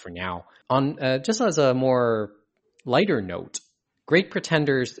aside for now. On just as a more lighter note, Great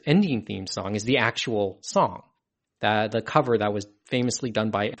Pretender's ending theme song is the actual song, the cover that was famously done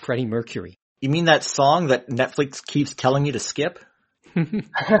by Freddie Mercury. You mean that song that Netflix keeps telling you to skip?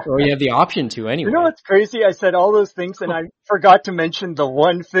 Or you have the option to anyway. You know what's crazy? I said all those things and I forgot to mention the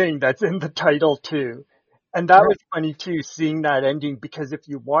one thing that's in the title too. And that was funny too, seeing that ending, because if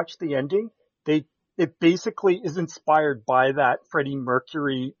you watch the ending, it basically is inspired by that Freddie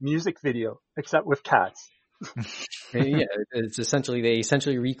Mercury music video, except with cats. Yeah, it's they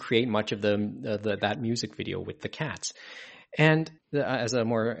essentially recreate much of that music video with the cats. And as a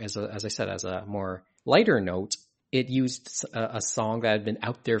more lighter note, it used a song that had been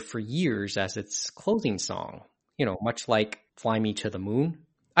out there for years as its closing song. Much like "Fly Me to the Moon."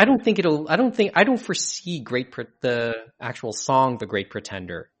 I don't foresee the actual song "The Great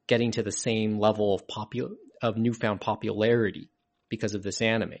Pretender" getting to the same level of newfound popularity because of this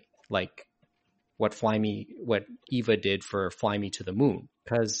anime, like what Eva did for "Fly Me to the Moon."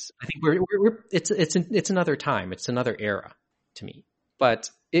 Because I think it's another time, it's another era to me. But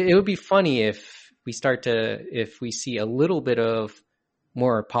it would be funny if we see a little bit of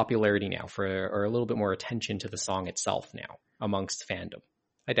more popularity now or a little bit more attention to the song itself now amongst fandom.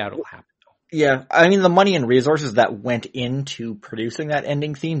 I doubt it'll happen though. Yeah, I mean, the money and resources that went into producing that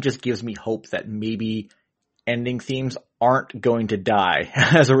ending theme just gives me hope that maybe ending themes aren't going to die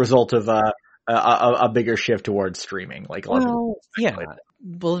as a result of a bigger shift towards streaming. Well,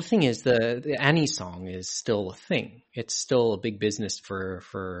 the thing is, the Annie song is still a thing. It's still a big business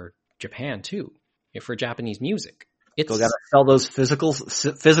for Japan too. For Japanese music, still got to sell those physical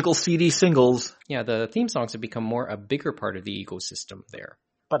CD singles. Yeah, the theme songs have become a bigger part of the ecosystem there.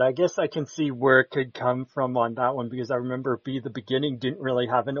 But I guess I can see where it could come from on that one, because I remember the beginning didn't really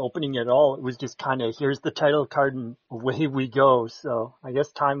have an opening at all. It was just kind of, here's the title card and away we go. So I guess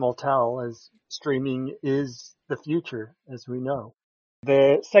time will tell, as streaming is the future, as we know.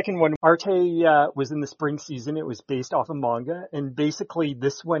 The second one, Arte, was in the spring season. It was based off a manga. And basically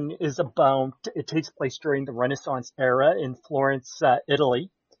this one is about, it takes place during the Renaissance era in Florence,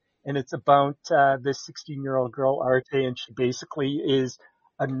 Italy. And it's about this 16-year-old girl, Arte, and she basically is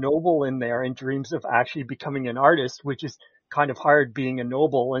a noble in there and dreams of actually becoming an artist, which is kind of hard being a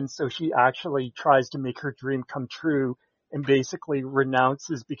noble. And so she actually tries to make her dream come true and basically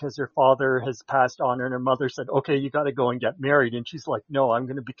renounces because her father has passed on and her mother said, okay, you got to go and get married. And she's like, no, I'm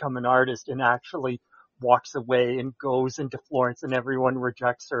going to become an artist, and actually walks away and goes into Florence, and everyone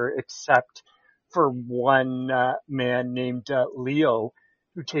rejects her except for one man named Leo,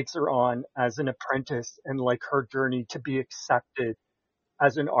 who takes her on as an apprentice, and like her journey to be accepted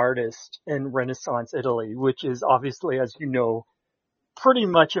as an artist in Renaissance Italy, which is obviously, as you know, pretty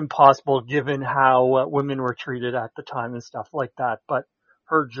much impossible given how women were treated at the time and stuff like that. But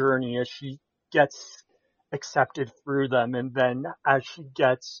her journey as she gets accepted through them, and then as she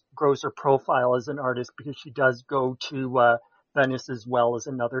grows her profile as an artist, because she does go to Venice as well as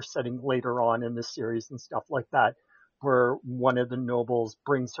another setting later on in the series and stuff like that, where one of the nobles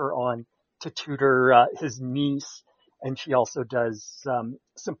brings her on to tutor his niece, and she also does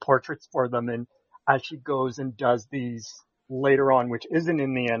some portraits for them. And as she goes and does these later on, which isn't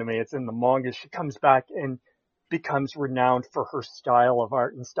in the anime, it's in the manga, she comes back and becomes renowned for her style of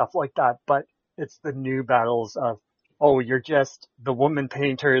art and stuff like that. But it's the new battles of, oh, you're just the woman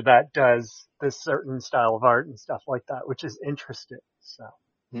painter that does this certain style of art and stuff like that, which is interesting. So,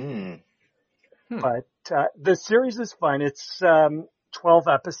 but the series is fun. It's 12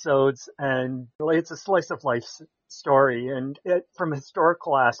 episodes, and it's a slice of life story. And from a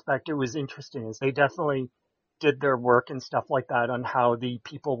historical aspect, it was interesting, as they definitely did their work and stuff like that on how the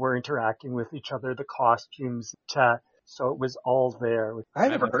people were interacting with each other, the costumes, so it was all there. I've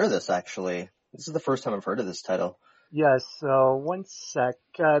never heard of this, actually. This is the first time I've heard of this title. Yes, so one sec.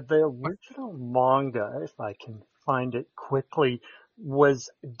 The original manga, if I can find it quickly, was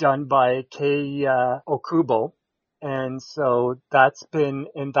done by Kei Okubo. And so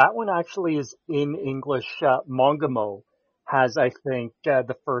and that one actually is in English. Mangamo has, I think,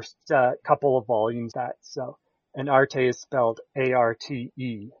 the first couple of volumes so. And Arte is spelled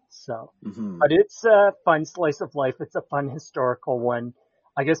A-R-T-E. So, But it's a fun slice of life. It's a fun historical one.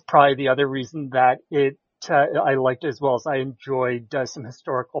 I guess probably the other reason that I liked it as well as I enjoyed some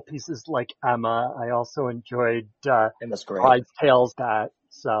historical pieces like Emma. I also enjoyed Emma's great. Bride's Tales.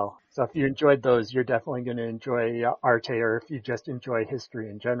 So if you enjoyed those, you're definitely going to enjoy Arte, or if you just enjoy history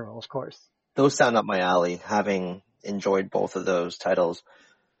in general, of course. Those sound up my alley, having enjoyed both of those titles.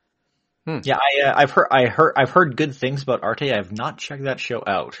 Yeah, I've heard good things about Arte. I have not checked that show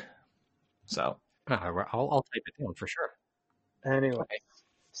out. So I'll type it down for sure. Anyway. Okay.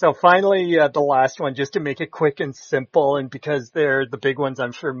 So finally, the last one, just to make it quick and simple, and because they're the big ones,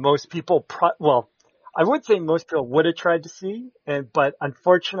 I'm sure most people, I would say most people would have tried to see, but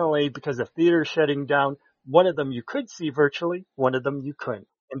unfortunately, because of theaters shutting down, one of them you could see virtually, one of them you couldn't.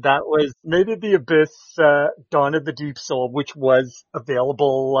 And that was Made of the Abyss, Dawn of the Deep Soul, which was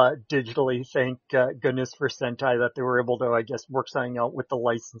available digitally. Thank goodness for Sentai that they were able to, I guess, work something out with the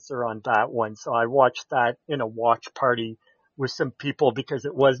licensor on that one. So I watched that in a watch party with some people because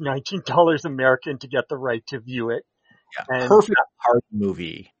it was $19 American to get the right to view it. Yeah, and, perfect party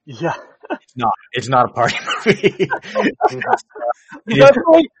movie. Yeah. It's not a party movie.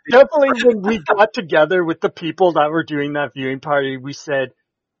 Definitely when we got together with the people that were doing that viewing party, we said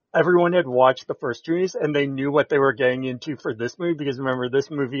everyone had watched the first series and they knew what they were getting into for this movie, because remember, this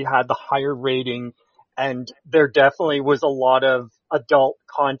movie had the higher rating and there definitely was a lot of adult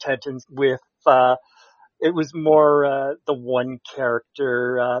content and with it was more the one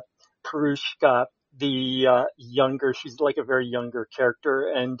character, Prushka, the younger, she's like a very younger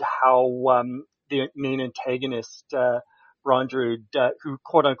character, and how the main antagonist, Rondrud, who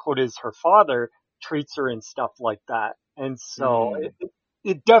quote unquote is her father, treats her and stuff like that. And so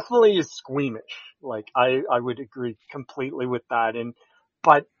it definitely is squeamish. Like I would agree completely with that.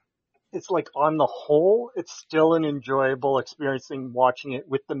 But it's like on the whole, it's still an enjoyable experiencing watching it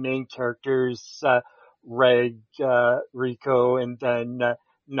with the main characters, Reg, Rico, and then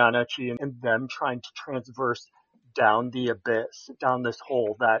Nanachi, and them trying to transverse down the abyss, down this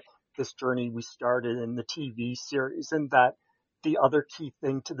hole, that this journey we started in the TV series. And that the other key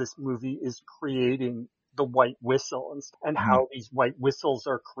thing to this movie is creating the white whistle and how these white whistles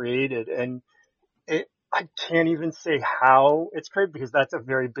are created. And I can't even say how it's created because that's a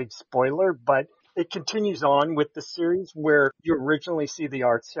very big spoiler, but it continues on with the series where you originally see the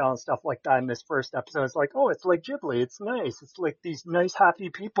art style and stuff like that in this first episode. It's like, oh, it's like Ghibli. It's nice. It's like these nice, happy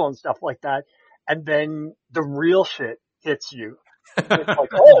people and stuff like that. And then the real shit hits you. It's like,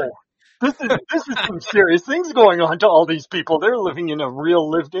 oh, this is some serious things going on to all these people. They're living in a real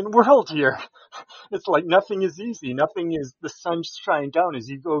lived-in world here. It's like nothing is easy. Nothing is, the sun's shining down. As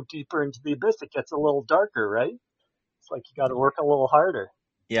you go deeper into the abyss, it gets a little darker, right? It's like you got to work a little harder.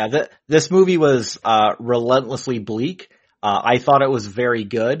 Yeah, this movie was relentlessly bleak. I thought it was very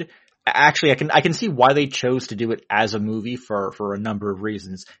good. Actually, I can see why they chose to do it as a movie for a number of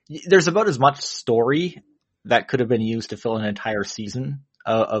reasons. There's about as much story that could have been used to fill an entire season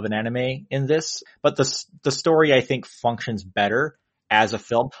of an anime in this, but the story I think functions better as a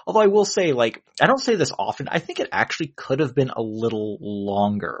film. Although I will say, like, I don't say this often, I think it actually could have been a little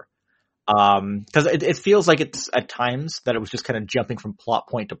longer. Cause it feels like it's at times that it was just kind of jumping from plot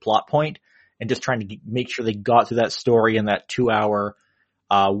point to plot point and just trying to make sure they got through that story in that 2-hour,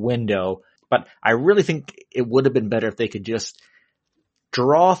 window. But I really think it would have been better if they could just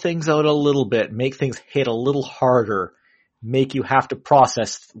draw things out a little bit, make things hit a little harder, make you have to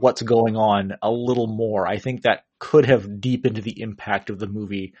process what's going on a little more. I think that could have deepened the impact of the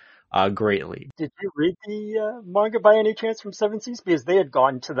movie greatly. Did you read the manga by any chance from Seven Seas? Because they had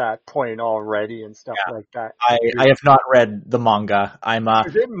gotten to that point already and stuff like that. I have not read the manga.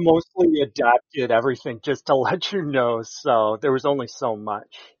 They mostly adapted everything just to let you know, so there was only so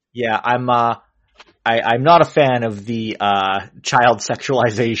much. Yeah, I'm not a fan of the child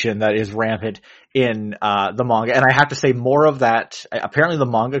sexualization that is rampant in the manga, and I have to say more of that. Apparently, the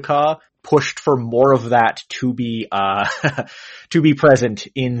mangaka pushed for more of that to be to be present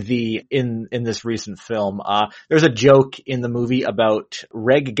in this recent film. There's a joke in the movie about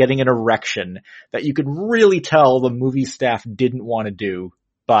Reg getting an erection that you could really tell the movie staff didn't want to do,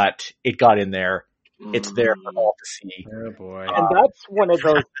 but it got in there. It's there for all to see. Oh boy. And that's one of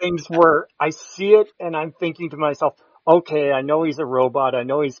those things where I see it and I'm thinking to myself, okay, I know he's a robot. I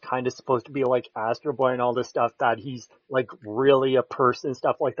know he's kind of supposed to be like Astro Boy and all this stuff, that he's like really a person,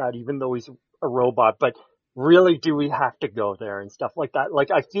 stuff like that, even though he's a robot. But really, do we have to go there and stuff like that? Like,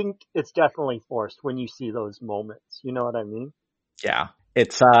 I think it's definitely forced when you see those moments. You know what I mean? Yeah.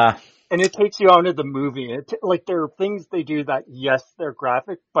 It's, and it takes you out of the movie. Like, there are things they do that, yes, they're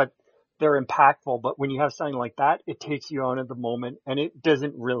graphic, but they're impactful, but when you have something like that, it takes you out of the moment, and it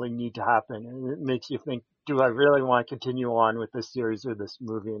doesn't really need to happen. And it makes you think, do I really want to continue on with this series or this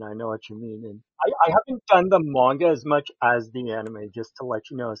movie? And I know what you mean. And I haven't done the manga as much as the anime, just to let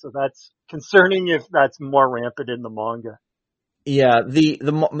you know. So that's concerning if that's more rampant in the manga. Yeah,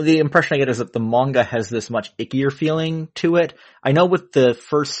 the impression I get is that the manga has this much ickier feeling to it. I know with the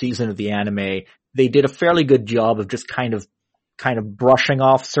first season of the anime, they did a fairly good job of just kind of brushing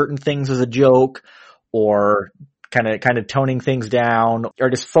off certain things as a joke, or kind of toning things down,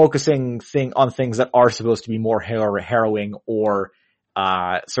 or just focusing on things that are supposed to be more harrowing, or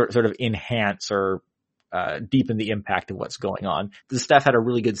sort of enhance or deepen the impact of what's going on. The staff had a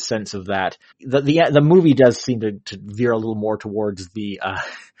really good sense of that. The movie does seem to veer a little more towards the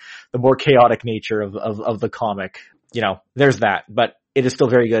more chaotic nature of the comic. You know, there's that, but it is still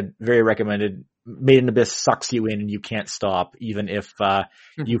very good, very recommended. Made in Abyss sucks you in and you can't stop, even if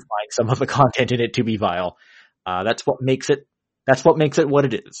you find some of the content in it to be vile. That's what makes it what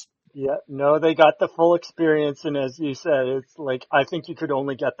it is. Yeah, no, they got the full experience, and as you said, it's like, I think you could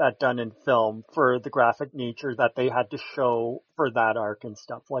only get that done in film for the graphic nature that they had to show for that arc and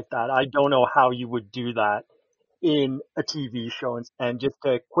stuff like that. I don't know how you would do that in a TV show. And just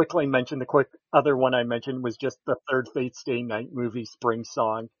to quickly mention, the other one I mentioned was just the third Fate Stay Night movie, Spring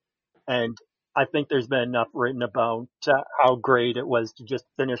Song. And I think there's been enough written about how great it was to just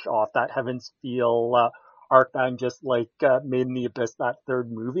finish off that Heaven's Feel arc that just like Made in the Abyss, that third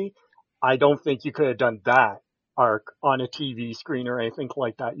movie. I don't think you could have done that arc on a TV screen or anything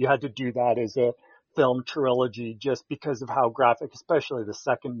like that. You had to do that as a film trilogy just because of how graphic, especially the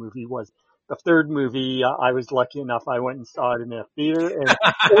second movie was. The third movie, I was lucky enough, I went and saw it in a theater, and it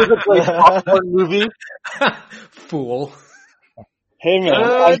was a great popcorn movie. Fool. Hey man,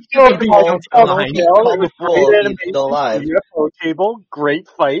 UFO table, great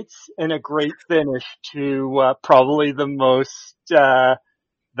fights, and a great finish to probably the most, that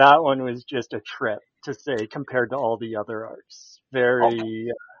one was just a trip, to say, compared to all the other arcs.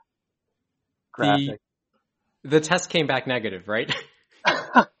 Very graphic. The test came back negative, right?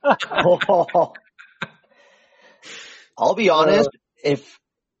 I'll be honest, if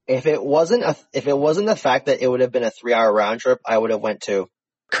it wasn't the fact that it would have been a 3-hour round trip, I would have went too.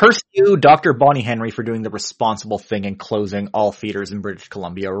 Curse you, Dr. Bonnie Henry, for doing the responsible thing and closing all theaters in British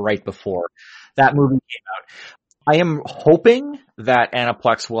Columbia right before that movie came out. I am hoping that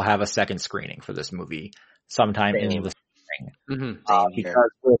Aniplex will have a second screening for this movie sometime in the spring. Mm-hmm.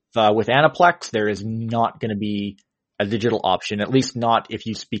 Because with Aniplex, there is not going to be a digital option, at least not if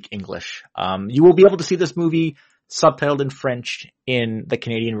you speak English. You will be able to see this movie subtitled in French in the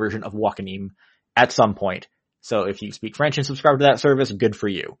Canadian version of Wakanim at some point. So if you speak French and subscribe to that service, good for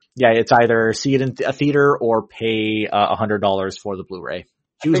you. Yeah, it's either see it in a theater or pay $100 for the Blu-ray.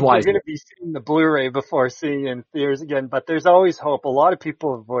 Choose wisely. We're going to be seeing the Blu-ray before seeing it in theaters again, but there's always hope. A lot of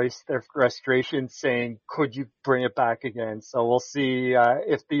people have voiced their frustration saying, could you bring it back again? So we'll see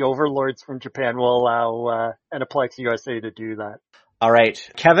if the overlords from Japan will allow Aniplex USA to do that. All right,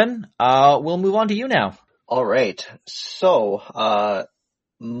 Kevin, we'll move on to you now. All right. So,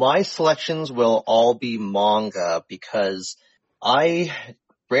 my selections will all be manga because I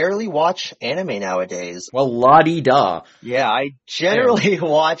rarely watch anime nowadays. Well, la-di-da. Yeah, I generally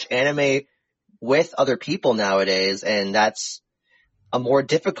watch anime with other people nowadays, and that's a more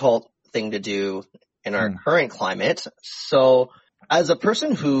difficult thing to do in our current climate. So, as a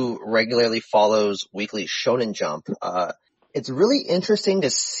person who regularly follows Weekly Shonen Jump, it's really interesting to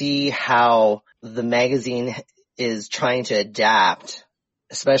see how the magazine is trying to adapt.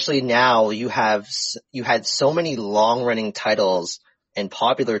 Especially now, you had so many long-running titles and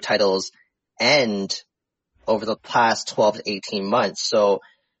popular titles end over the past 12 to 18 months. So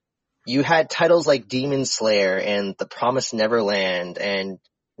you had titles like Demon Slayer and The Promised Neverland and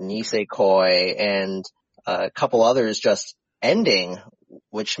Nisekoi and a couple others just ending,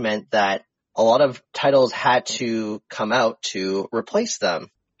 which meant that a lot of titles had to come out to replace them.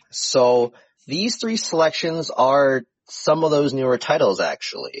 So these three selections are some of those newer titles,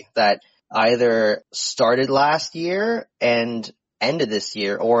 actually, that either started last year and ended this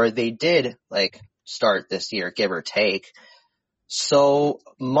year, or they did, start this year, give or take. So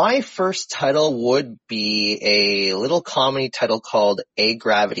my first title would be a little comedy title called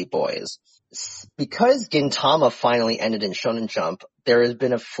A-Gravity Boys. Because Gintama finally ended in Shonen Jump, there has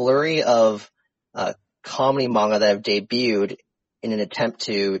been a flurry of comedy manga that have debuted in an attempt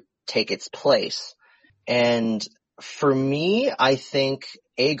to take its place. And for me, I think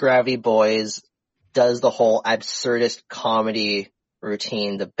A-Gravity Boys does the whole absurdist comedy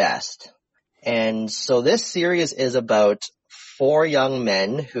routine the best. And so this series is about 4 young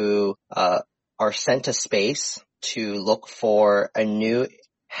men who are sent to space to look for a new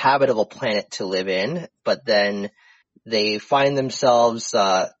habitable planet to live in, but then they find themselves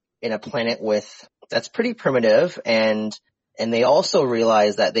in a planet that's pretty primitive, and they also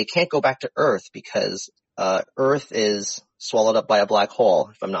realize that they can't go back to Earth because Earth is swallowed up by a black hole,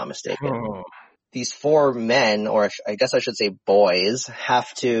 if I'm not mistaken. Oh. These 4 men, or I guess I should say boys,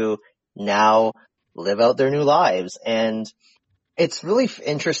 have to now live out their new lives. And it's really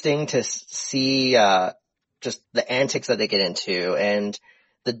interesting to see just the antics that they get into and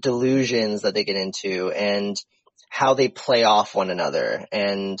the delusions that they get into and how they play off one another.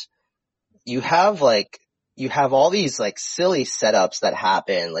 And you have all these silly setups that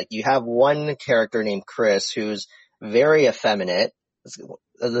happen. You have one character named Chris who's very effeminate,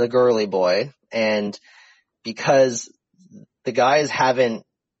 the girly boy, and because the guys haven't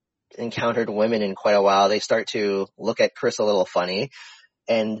encountered women in quite a while, they start to look at Chris a little funny.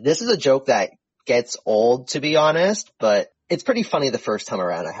 And this is a joke that gets old, to be honest, but it's pretty funny the first time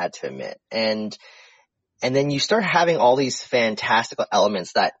around, I had to admit. And then you start having all these fantastical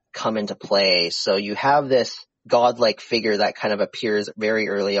elements that come into play. So you have this godlike figure that kind of appears very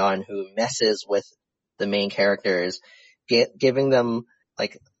early on who messes with the main characters, giving them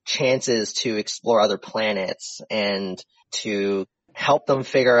chances to explore other planets and to help them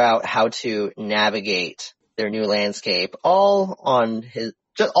figure out how to navigate their new landscape, all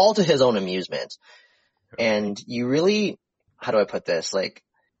to his own amusement. And you really, how do I put this?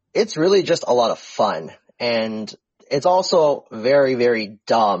 It's really just a lot of fun. And it's also very, very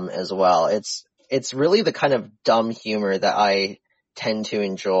dumb as well. It's really the kind of dumb humor that I tend to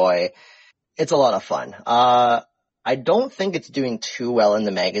enjoy. It's a lot of fun. I don't think it's doing too well in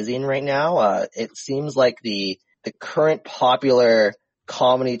the magazine right now. It seems like the current popular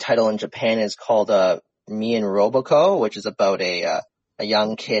comedy title in Japan is called Me and Roboco, which is about a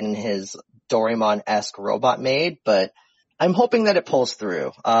young kid and his Doraemon-esque robot maid, but I'm hoping that it pulls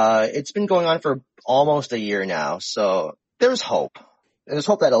through. It's been going on for almost a year now, so there's hope. There's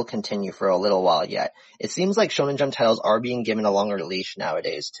hope that it'll continue for a little while yet. It seems like Shonen Jump titles are being given a longer leash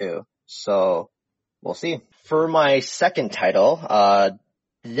nowadays too, so we'll see. For my second title,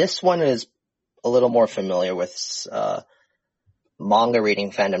 this one is a little more familiar with manga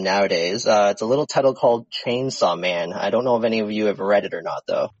reading fandom nowadays. It's a little title called Chainsaw Man. I don't know if any of you have read it or not,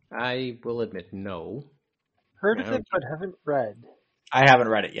 though. I will admit no. Heard of it, but haven't read. I haven't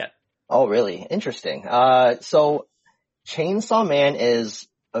read it yet. Oh, really? Interesting. So Chainsaw Man is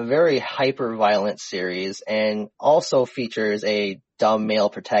a very hyper-violent series and also features a dumb male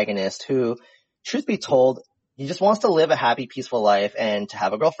protagonist who, truth be told, he just wants to live a happy, peaceful life and to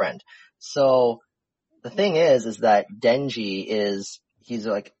have a girlfriend. So the thing is that Denji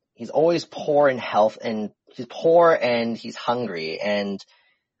he's always poor in health, and he's poor and he's hungry, and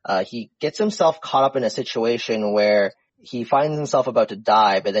he gets himself caught up in a situation where he finds himself about to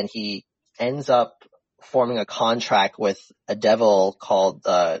die, but then he ends up forming a contract with a devil called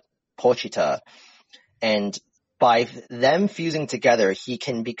Pochita, and by them fusing together, he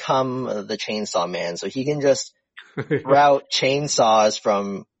can become the Chainsaw Man. So he can just route chainsaws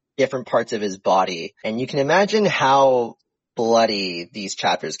from different parts of his body, and you can imagine how bloody these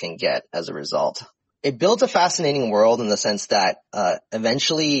chapters can get as a result. It builds a fascinating world in the sense that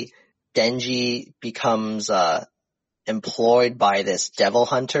eventually Denji becomes employed by this Devil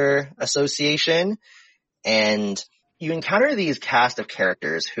Hunter Association, and you encounter these cast of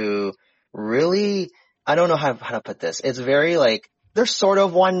characters who really, I don't know how to put this. It's very they're sort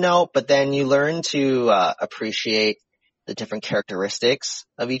of one note, but then you learn to appreciate the different characteristics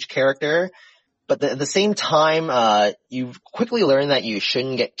of each character. But at the same time, you quickly learn that you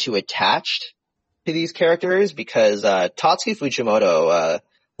shouldn't get too attached to these characters because Tatsuki Fujimoto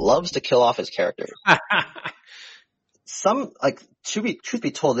loves to kill off his characters. Truth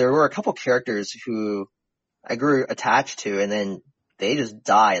be told, there were a couple characters who I grew attached to, and then they just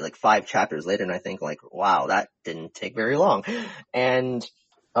die 5 chapters later, and I think wow, that didn't take very long. And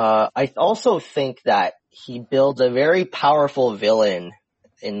I also think that he builds a very powerful villain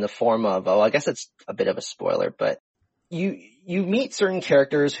in the form of, I guess it's a bit of a spoiler, but you meet certain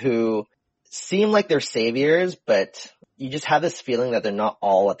characters who seem like they're saviors, but you just have this feeling that they're not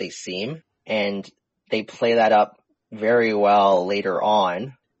all what they seem, and they play that up very well later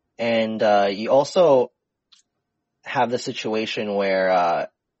on. And you also have the situation where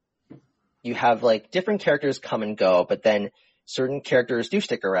you have different characters come and go, but then certain characters do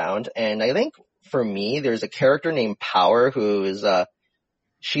stick around. And I think for me, there's a character named Power who is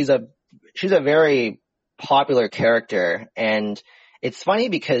she's a very popular character, and it's funny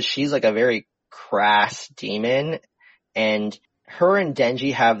because she's a very crass demon, and her and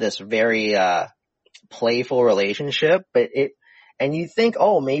Denji have this very playful relationship, and you think,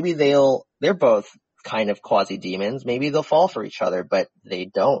 oh, maybe they're both kind of quasi-demons, maybe they'll fall for each other, but they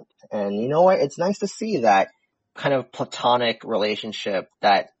don't. And you know what? It's nice to see that kind of platonic relationship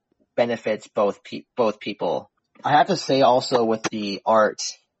that benefits both people. I have to say also with the art,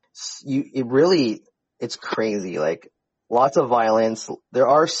 it's crazy. Lots of violence. There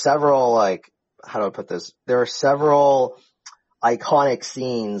are several, how do I put this? There are several iconic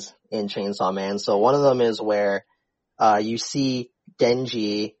scenes in Chainsaw Man. So one of them is where you see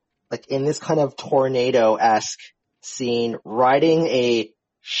Denji in this kind of tornado-esque scene riding a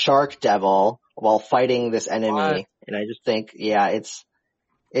shark devil while fighting this enemy. What? And I just think, yeah,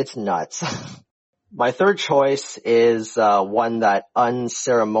 it's nuts. My third choice is one that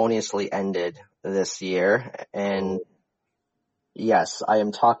unceremoniously ended this year, and yes, I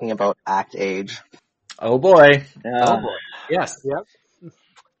am talking about Act Age. Oh boy. Oh boy. Yes. Yep.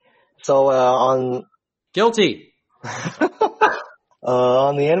 So Guilty.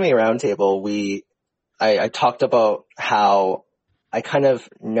 On the Anime Roundtable, I talked about how I kind of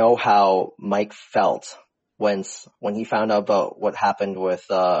know how Mike felt when he found out about what happened with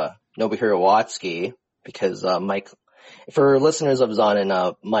Nobuhiro Watsuki, because Mike, for listeners of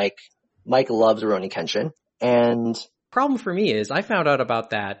Zonin, Mike loves Rurouni Kenshin, and problem for me is I found out about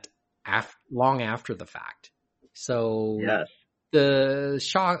that long after the fact. So yes. The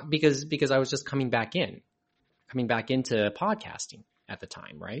shock, because I was just coming back into podcasting at the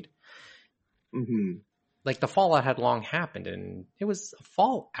time, right? Mm-hmm. The fallout had long happened, and it was a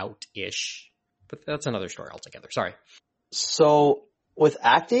fallout-ish, but that's another story altogether. Sorry. So with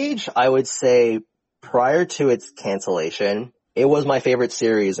Act Age, I would say prior to its cancellation, it was my favorite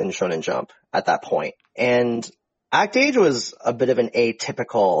series in Shonen Jump at that point. And Act Age was a bit of an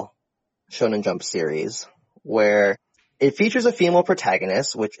atypical Shonen Jump series where it features a female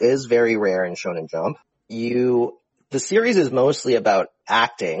protagonist, which is very rare in Shonen Jump. The series is mostly about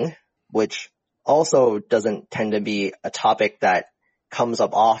acting, which also doesn't tend to be a topic that comes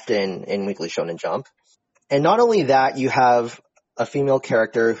up often in Weekly Shonen Jump. And not only that, you have a female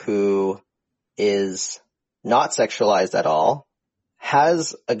character who is not sexualized at all,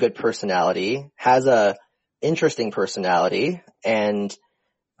 has a good personality, has a interesting personality, and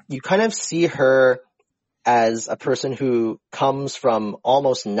you kind of see her as a person who comes from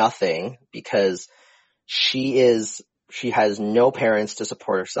almost nothing because she has no parents to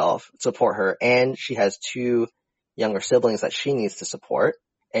support her, and she has two younger siblings that she needs to support.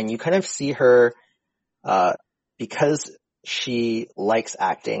 And you kind of see her, because she likes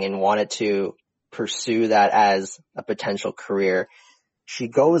acting and wanted to pursue that as a potential career, she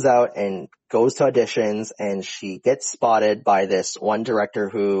goes out and goes to auditions, and she gets spotted by this one director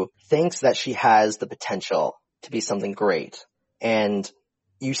who thinks that she has the potential to be something great. And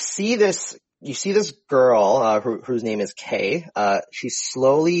you see this girl, whose name is Kay. She's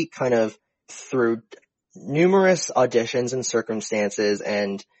slowly kind of, through numerous auditions and circumstances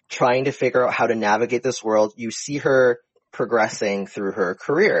and trying to figure out how to navigate this world, you see her progressing through her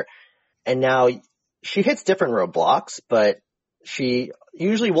career. And now she hits different roadblocks, but she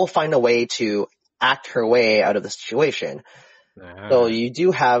usually will find a way to act her way out of the situation. So you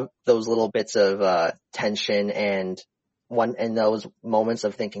do have those little bits of tension and those moments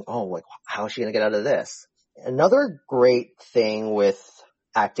of thinking, oh, like, how is she going to get out of this? Another great thing with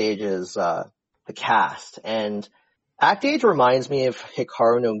Act Age is the cast. And Act Age reminds me of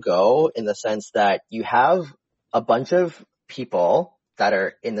Hikaru no Go in the sense that you have a bunch of people that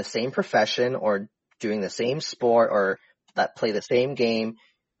are in the same profession or doing the same sport or that play the same game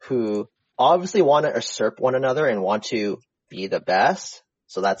who obviously want to usurp one another and want to be the best.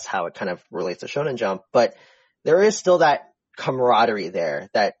 So that's how it kind of relates to Shonen Jump. But there is still that camaraderie there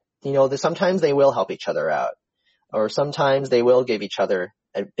that, sometimes they will help each other out, or sometimes they will give each other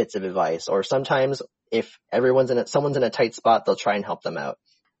bits of advice, or sometimes if someone's in a tight spot, they'll try and help them out.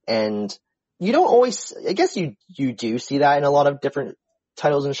 And you don't always, I guess you do see that in a lot of different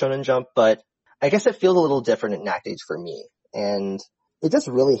titles in Shonen Jump, but I guess it feels a little different in Act Age for me. And it just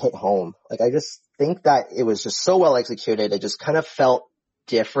really hit home. Like, I just think that it was just so well executed. It just kind of felt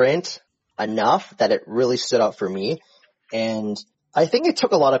different enough that it really stood out for me. And I think it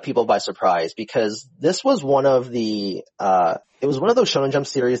took a lot of people by surprise because this was one of those Shonen Jump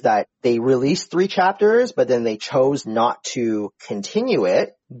series that they released 3 chapters, but then they chose not to continue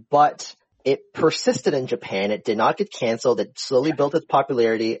it, but it persisted in Japan. It did not get canceled. It slowly built its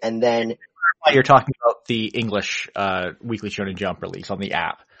popularity, and then you're talking about the English Weekly Shonen Jump release on the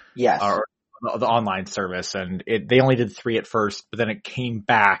app. Yes. Or the online service, and they only did 3 at first, but then it came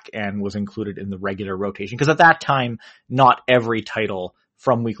back and was included in the regular rotation. Because at that time, not every title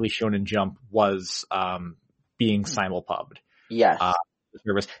from Weekly Shonen Jump was being simulpubbed. Yes.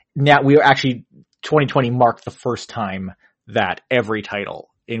 Service. Now, 2020 marked the first time that every title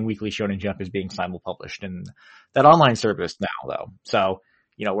in Weekly Shonen Jump is being simulpublished in that online service now, though. So,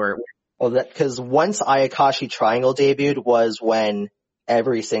 because once Ayakashi Triangle debuted was when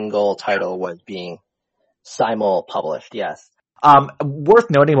every single title was being simul-published, yes. Worth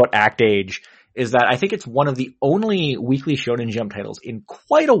noting about Act Age is that I think it's one of the only Weekly Shonen Jump titles in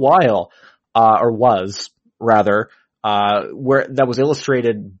quite a while, where that was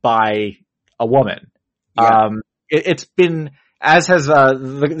illustrated by a woman. Yeah. It's been,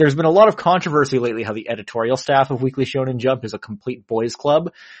 there's been a lot of controversy lately how the editorial staff of Weekly Shonen Jump is a complete boys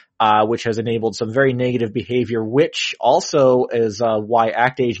club, which has enabled some very negative behavior, which also is why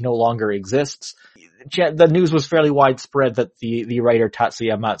Act Age no longer exists. The news was fairly widespread that the writer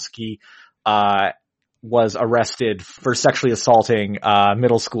Tatsuya Matsuki was arrested for sexually assaulting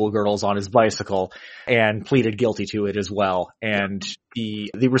middle school girls on his bicycle and pleaded guilty to it as well. And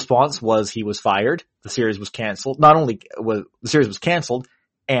the response was he was fired. The series was canceled. Not only was the series was canceled,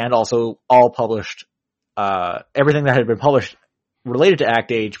 and also all published everything that had been published related to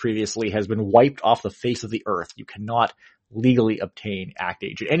Act Age previously has been wiped off the face of the earth. You cannot legally obtain Act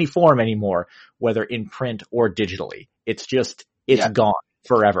Age in any form anymore, whether in print or digitally. It's gone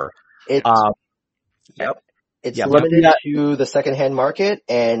forever. It's limited to the secondhand market,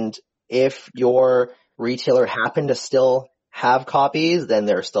 and if your retailer happened to still have copies, then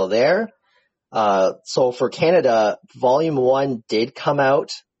they're still there. So for Canada, Volume 1 did come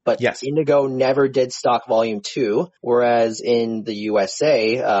out, but yes. Indigo never did stock Volume 2, whereas in the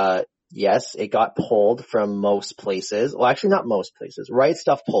USA, yes, it got pulled from most places. Well, actually not most places. Right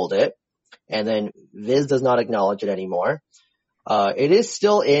Stuff pulled it, and then Viz does not acknowledge it anymore. It is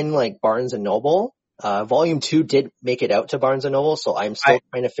still in like Barnes & Noble. Volume 2 did make it out to Barnes & Noble, so I'm still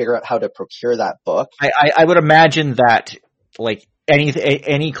trying to figure out how to procure that book. I would imagine that like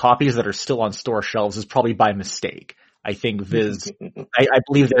any copies that are still on store shelves is probably by mistake. I think Viz, I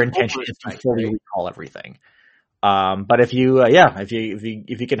believe their intention is to fully recall everything. But if you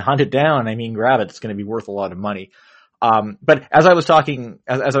can hunt it down, grab it. It's going to be worth a lot of money. But as I was saying,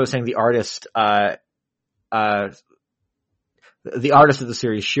 the artist, the artist of the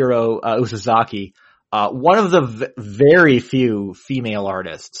series, Shiro Usazaki, one of the very few female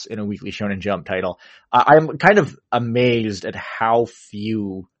artists in a Weekly Shonen Jump title. I'm kind of amazed at how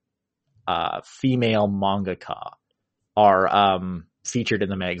few female mangaka are featured in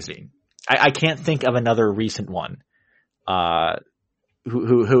the magazine. I can't think of another recent one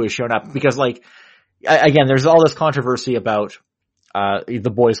who has shown up, because, like, again, there's all this controversy about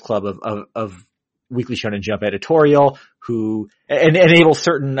the boys club of Weekly Shonen Jump editorial, who enables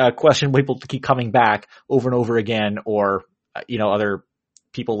certain questionable people to keep coming back over and over again, or other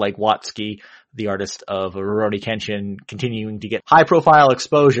people like Watsuki, the artist of Rurouni Kenshin, continuing to get high profile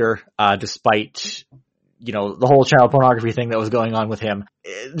exposure despite the whole child pornography thing that was going on with him.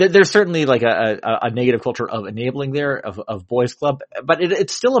 There's certainly like a negative culture of enabling there of boys club, but it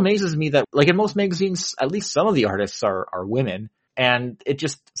still amazes me that, like, in most magazines, at least some of the artists are women, and it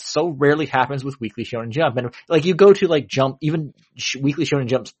just so rarely happens with Weekly Shonen Jump. And like, you go to like Jump, even Weekly Shonen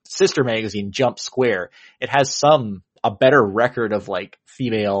Jump's sister magazine, Jump Square, it has a better record of like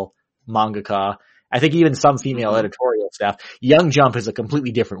female mangaka. I think even some female editorial staff. Young Jump is a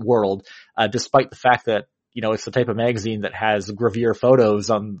completely different world, despite the fact that, it's the type of magazine that has gravure photos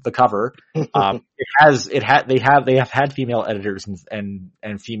on the cover. They have had female editors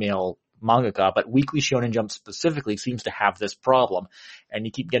and female mangaka, but Weekly Shonen Jump specifically seems to have this problem, and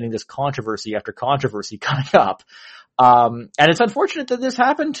you keep getting this controversy after controversy coming up. And it's unfortunate that this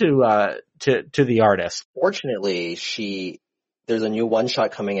happened to the artist. Fortunately, there's a new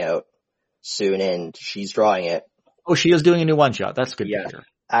one-shot coming out soon, and she's drawing it. Oh, she is doing a new one-shot. That's good. Yeah.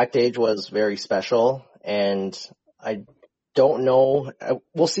 Act Age was very special, and I don't know.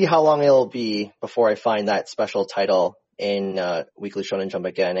 We'll see how long it'll be before I find that special title in Weekly Shonen Jump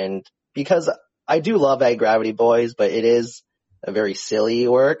again. And because I do love Ag-Gravity Boys, but it is a very silly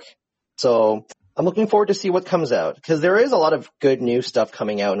work. So I'm looking forward to see what comes out, because there is a lot of good new stuff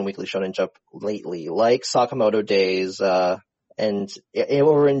coming out in Weekly Shonen Jump lately, like Sakamoto Days, and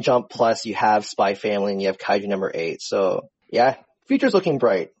over in Jump Plus, you have Spy Family and you have Kaiju number 8. So yeah, future's looking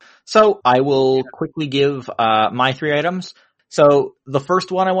bright. So I will quickly give my 3 items. So the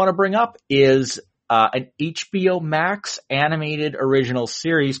first one I want to bring up is an HBO Max animated original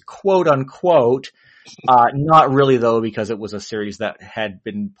series, quote unquote. Not really though, because it was a series that had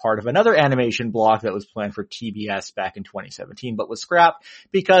been part of another animation block that was planned for TBS back in 2017, but was scrapped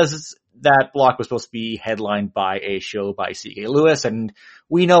because that block was supposed to be headlined by a show by C.K. Lewis, and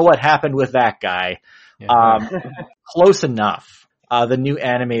we know what happened with that guy. Yeah. Close enough. The new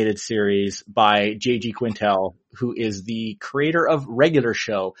animated series by J.G. Quintel, who is the creator of Regular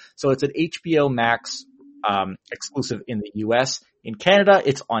Show. So it's an HBO Max exclusive in the US. In Canada,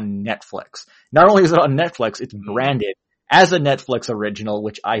 it's on Netflix. Not only is it on Netflix, it's branded as a Netflix original,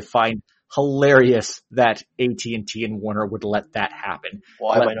 which I find hilarious that AT&T and Warner would let that happen.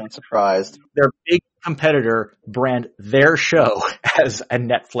 Why am I not surprised? Their big competitor brand their show as a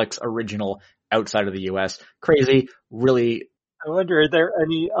Netflix original outside of the US. Crazy, really. I wonder, are there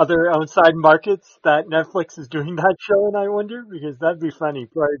any other outside markets that Netflix is doing that show in, I wonder? Because that'd be funny.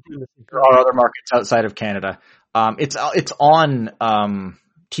 There are other markets outside of Canada. It's on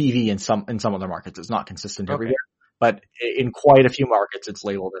TV in some other markets. It's not consistent everywhere, but in quite a few markets it's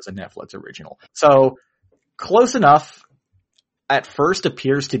labeled as a Netflix original. So close enough. At first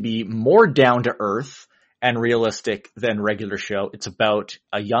appears to be more down to earth and realistic than Regular Show. It's about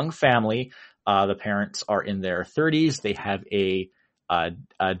a young family. The parents are in their 30s. They have a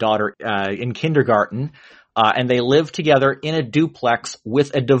daughter in kindergarten, and they live together in a duplex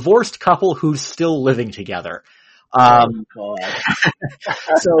with a divorced couple who's still living together. So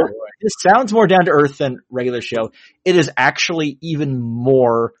this sounds more down to earth than Regular Show. It is actually even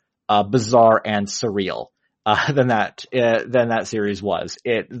more bizarre and surreal than that series was.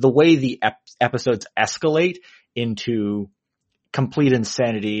 The way the episodes escalate into complete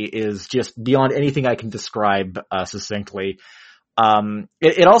insanity is just beyond anything I can describe succinctly.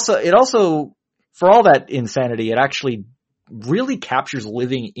 It also, for all that insanity, it actually really captures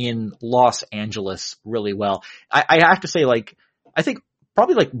living in Los Angeles really well. I have to say, I think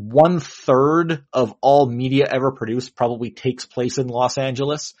probably 1/3 of all media ever produced probably takes place in Los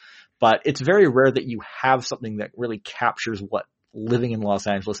Angeles, but it's very rare that you have something that really captures what living in Los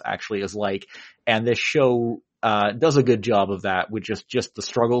Angeles actually is like. And this show does a good job of that, with just the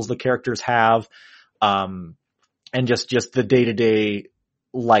struggles the characters have, and just the day-to-day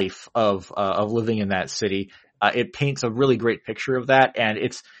life of living in that city. It paints a really great picture of that. And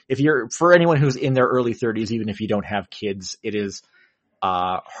for anyone who's in their early 30s, even if you don't have kids, it is,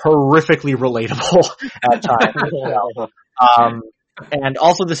 horrifically relatable at times. And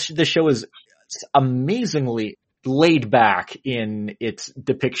also the show is it's amazingly laid back in its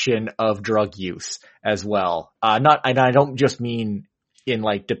depiction of drug use as well. And I don't just mean in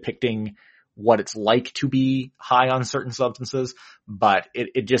like depicting what it's like to be high on certain substances, but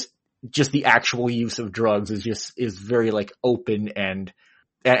it just the actual use of drugs is very like open and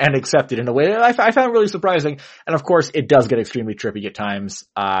accepted in a way that I found really surprising. And of course it does get extremely trippy at times.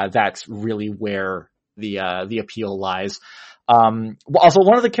 That's really where the appeal lies. Also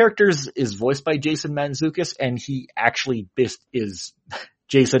one of the characters is voiced by Jason Mantzoukas, and he actually is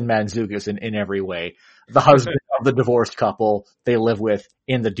Jason Mantzoukas in every way. The husband of the divorced couple they live with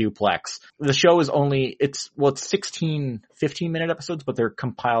in the duplex. The show is it's 16, 15-minute episodes, but they're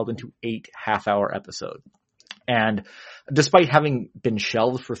compiled into 8 half-hour episodes. And despite having been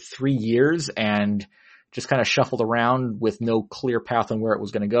shelved for 3 years and just kind of shuffled around with no clear path on where it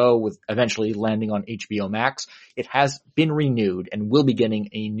was going to go, with eventually landing on HBO Max, it has been renewed and will be getting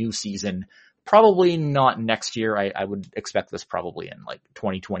a new season. Probably not next year. I would expect this probably in like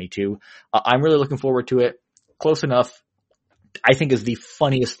 2022. I'm really looking forward to it. Close Enough, I think, is the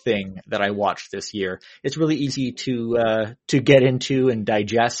funniest thing that I watched this year. It's really easy to get into and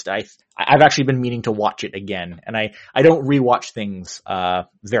digest. I've actually been meaning to watch it again, and I don't rewatch things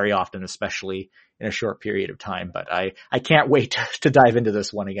very often, especially in a short period of time, but I can't wait to dive into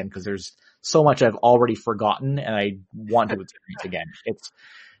this one again because there's so much I've already forgotten and I want to experience again.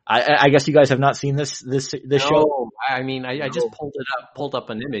 I guess you guys have not seen this show? I mean, I just pulled up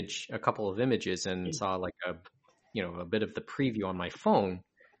a couple of images and saw like a bit of the preview on my phone.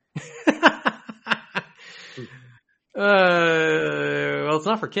 Well, it's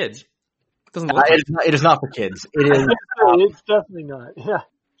not for kids. It doesn't look it is not for kids. It is. It's definitely not. Yeah.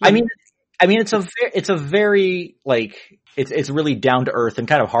 I mean, it's a very like it's really down to earth and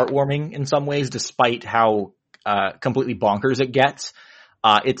kind of heartwarming in some ways, despite how completely bonkers it gets.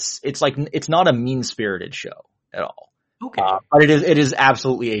 It's not a mean-spirited show at all. Okay. But it is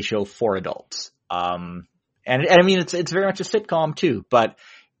absolutely a show for adults. And I mean, it's very much a sitcom too, but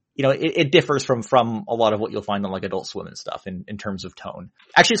it differs from a lot of what you'll find on like Adult Swim and stuff in terms of tone.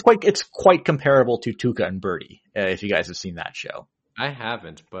 Actually, it's quite comparable to Tuca and Birdie, if you guys have seen that show. I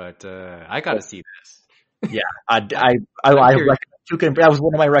haven't, but I gotta see this. Yeah, I recommend Tuca and Birdie. That was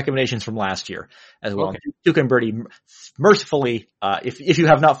one of my recommendations from last year as well. Okay. Tuca and Birdie, mercifully, if you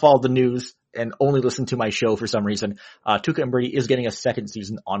have not followed the news and only listened to my show for some reason, Tuca and Birdie is getting a second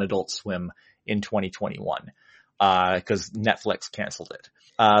season on Adult Swim in 2021 because Netflix canceled it.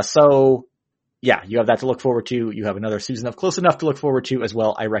 So yeah, you have that to look forward to. You have another season of Close Enough to look forward to as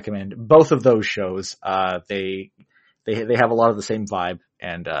well. I recommend both of those shows. They have a lot of the same vibe,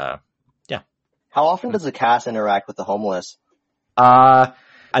 and yeah. How often does the cast interact with the homeless?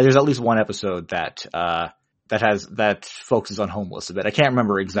 There's at least one episode that focuses on homeless a bit. I can't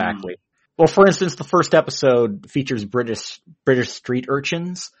remember exactly. Well, for instance, the first episode features British street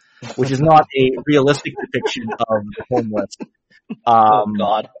urchins, which is not a realistic depiction of the homeless. Oh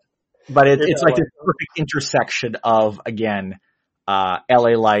God. But it's like this perfect intersection of, again,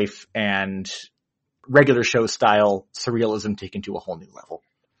 LA life and regular show style surrealism taken to a whole new level.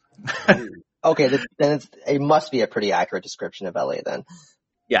 Okay, then it must be a pretty accurate description of LA then.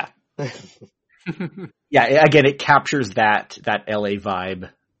 Yeah. Yeah, again, it captures that LA vibe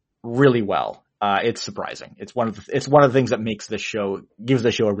really well. It's surprising. It's one of the things that gives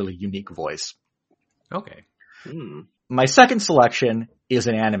the show a really unique voice. Okay. My second selection is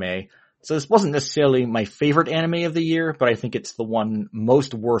an anime. So this wasn't necessarily my favorite anime of the year, but I think it's the one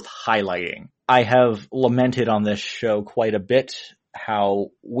most worth highlighting. I have lamented on this show quite a bit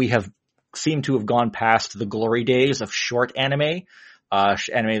how we have seemed to have gone past the glory days of short anime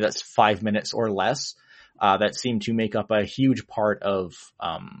that's 5 minutes or less, that seem to make up a huge part of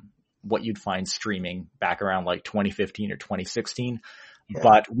what you'd find streaming back around like 2015 or 2016. Yeah.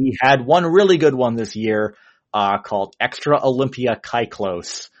 But we had one really good one this year called Extra Olympia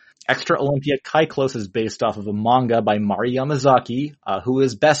Kaiklos. Extra Olympia Kaiklos is based off of a manga by Mari Yamazaki, who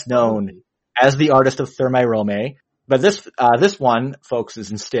is best known as the artist of Thermae. But this one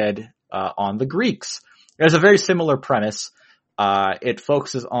focuses instead on the Greeks. There's a very similar premise. It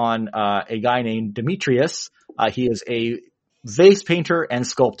focuses on a guy named Demetrius. He is a vase painter and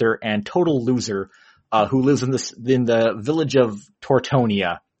sculptor and total loser who lives in the village of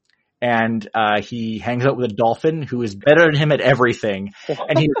Tortonia. And he hangs out with a dolphin who is better than him at everything.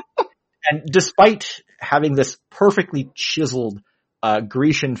 And despite having this perfectly chiseled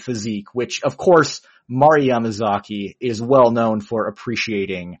Grecian physique, which of course Mari Yamazaki is well known for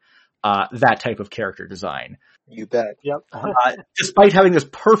appreciating that type of character design. You bet. Yep. Despite having this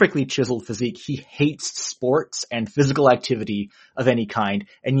perfectly chiseled physique, he hates sports and physical activity of any kind,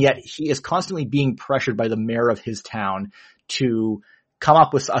 and yet he is constantly being pressured by the mayor of his town to come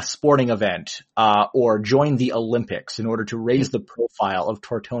up with a sporting event, or join the Olympics in order to raise the profile of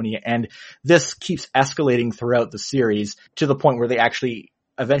Tortonia. And this keeps escalating throughout the series to the point where they actually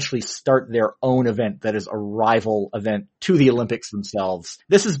eventually start their own event that is a rival event to the Olympics themselves.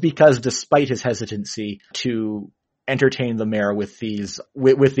 This is because despite his hesitancy to entertain the mayor with these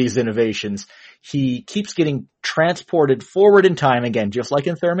innovations, he keeps getting transported forward in time again, just like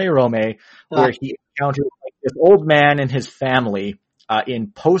in Thermae Romae, where he encounters like this old man and his family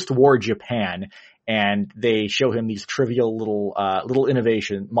in post-war Japan, and they show him these trivial little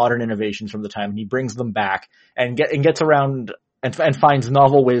modern innovations from the time, and he brings them back and gets around and finds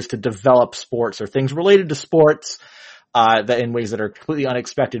novel ways to develop sports or things related to sports, that in ways that are completely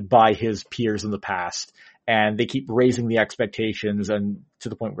unexpected by his peers in the past. And they keep raising the expectations, and to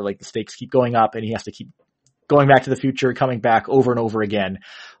the point where like the stakes keep going up, and he has to keep going back to the future, coming back over and over again.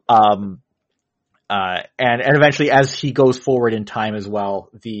 And eventually as he goes forward in time as well,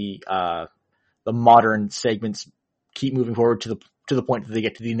 the modern segments keep moving forward to the point that they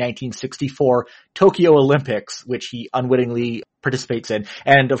get to the 1964 Tokyo Olympics, which he unwittingly participates in.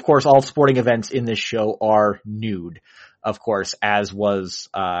 And of course, all sporting events in this show are nude, of course, as is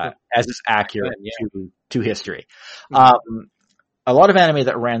accurate to history. A lot of anime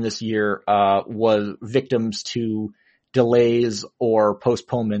that ran this year, was victims to delays or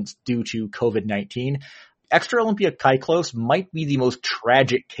postponements due to COVID-19. Extra Olympia Kaiklos might be the most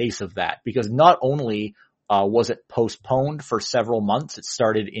tragic case of that, because not only was it postponed for several months, it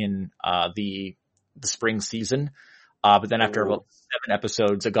started in the spring season, but then after about 7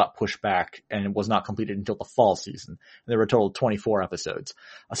 episodes, it got pushed back and it was not completed until the fall season. There were a total of 24 episodes.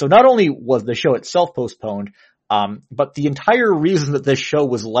 So not only was the show itself postponed, but the entire reason that this show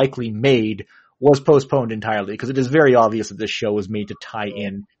was likely made was postponed entirely, because it is very obvious that this show was made to tie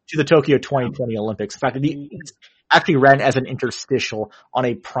in to the Tokyo 2020 Olympics. In fact, it actually ran as an interstitial on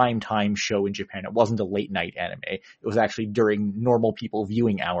a primetime show in Japan. It wasn't a late night anime. It was actually during normal people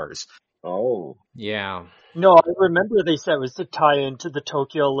viewing hours. Oh. Yeah. No, I remember they said it was to tie into the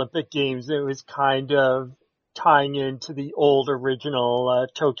Tokyo Olympic Games. It was kind of tying into the old original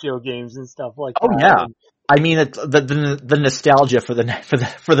Tokyo Games and stuff like that. Oh yeah. I mean, it's the nostalgia for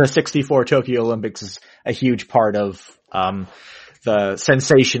the 64 Tokyo Olympics is a huge part of the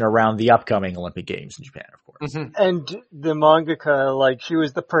sensation around the upcoming Olympic Games in Japan, of course. Mm-hmm. And the mangaka, like, she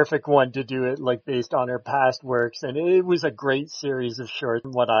was the perfect one to do it, like, based on her past works. And it was a great series of shorts,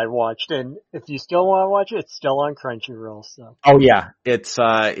 what I watched. And if you still want to watch it, it's still on Crunchyroll, so. Oh yeah. It's,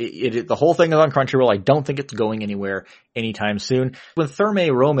 the whole thing is on Crunchyroll. I don't think it's going anywhere anytime soon. When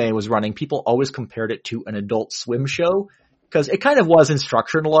Thermae Romae was running, people always compared it to an Adult Swim show, because it kind of was in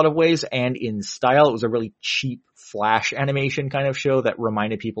structure in a lot of ways, and in style, it was a really cheap Flash animation kind of show that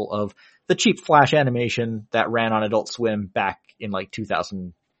reminded people of the cheap Flash animation that ran on Adult Swim back in like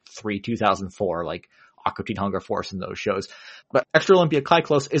 2003, 2004, like Aqua Teen Hunger Force and those shows. But Extra Olympia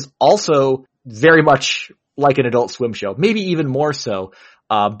Kaiklos is also very much like an Adult Swim show, maybe even more so,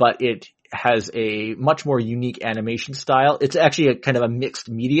 but it has a much more unique animation style. It's actually a kind of a mixed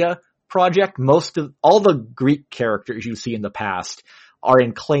media project. All the Greek characters you see in the past are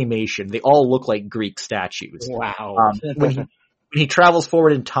in claymation. They all look like Greek statues. Wow. When he travels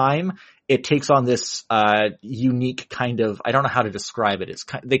forward in time, it takes on this unique kind of, I don't know how to describe it.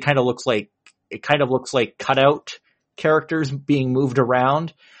 It kind of looks like cutout characters being moved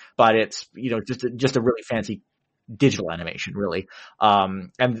around, but it's, just a really fancy digital animation, really. Like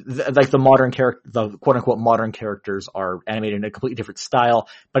the quote unquote modern characters are animated in a completely different style,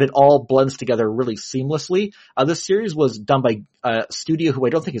 but it all blends together really seamlessly. This series was done by a studio who I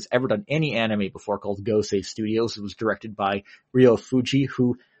don't think has ever done any anime before, called Gosei Studios. It was directed by Ryo Fuji,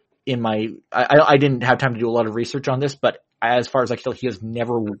 who I didn't have time to do a lot of research on this, but as far as I can tell, he has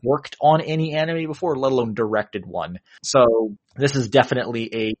never worked on any anime before, let alone directed one. So this is definitely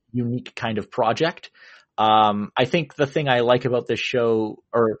a unique kind of project. I think the thing I like about this show,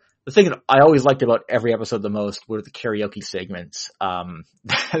 or the thing that I always liked about every episode the most, were the karaoke segments,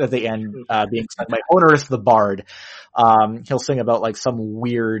 at the end, being sung by Onerous the Bard. He'll sing about like some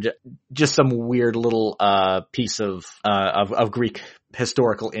weird little, piece of Greek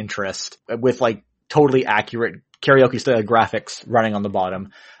historical interest with like totally accurate karaoke style graphics running on the bottom.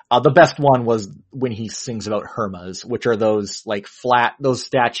 The best one was when he sings about Hermas, which are those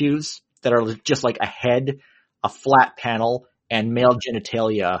statues that are just like a head, a flat panel, and male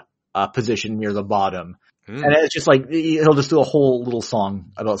genitalia positioned near the bottom. And it's just like, he'll just do a whole little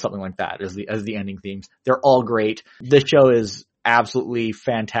song about something like that as the ending themes. They're all great. This show is absolutely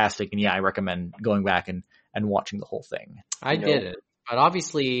fantastic. And yeah, I recommend going back and watching the whole thing. I did it. But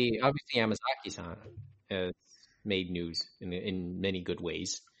obviously Yamazaki-san has made news in many good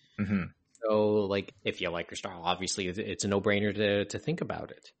ways. Mm-hmm. So, like, if you like her style, obviously it's a no-brainer to think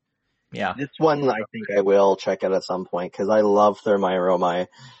about it. Yeah. This one I think I will check out at some point because I love Thermae Romae.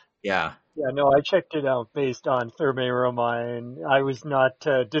 Yeah. Yeah, no, I checked it out based on Thermae Romae, and I was not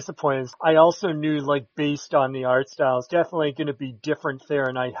disappointed. I also knew, like, based on the art style, it's definitely going to be different there,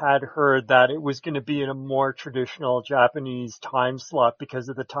 and I had heard that it was going to be in a more traditional Japanese time slot because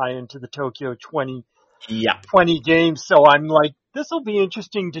of the tie-in to the Tokyo 20 games. So I'm like, this will be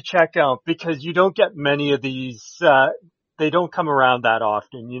interesting to check out because you don't get many of these. They don't come around that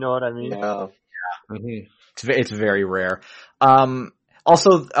often. You know what I mean? Yeah. Mm-hmm. It's very rare.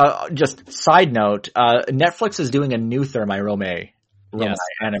 Also, just side note, Netflix is doing a new Thermae Romae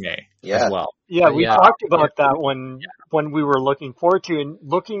anime as well. Yeah, we talked about that when we were looking forward to, and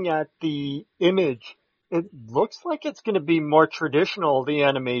looking at the image, it looks like it's going to be more traditional, the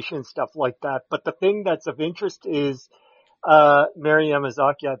animation, stuff like that. But the thing that's of interest is, Mary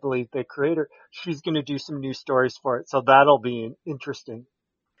Yamazaki, I believe, the creator, she's going to do some new stories for it. So that'll be interesting.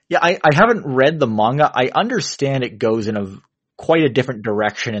 Yeah, I haven't read the manga. I understand it goes in quite a different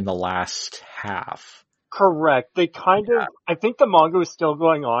direction in the last half. Correct. They I think the manga is still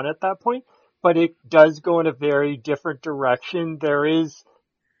going on at that point, but it does go in a very different direction. There is,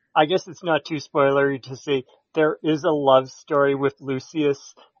 I guess it's not too spoilery to say, there is a love story with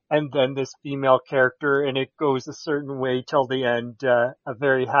Lucius and then this female character, and it goes a certain way till the end, a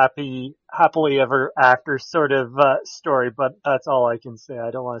very happily ever after sort of story, but that's all I can say.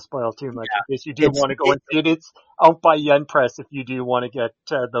 I don't want to spoil too much. In case you do want to go and see it, it's out by Yen Press if you do want to get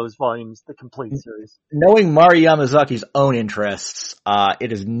those volumes, the complete series. Knowing Mari Yamazaki's own interests,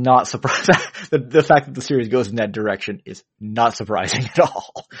 it is not surprising. The fact that the series goes in that direction is not surprising at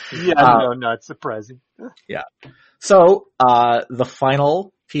all. Yeah, no, not surprising. Yeah. So, the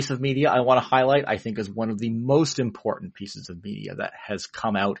final piece of media I want to highlight, I think, is one of the most important pieces of media that has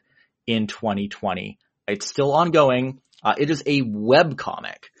come out in 2020. It's still ongoing. It is a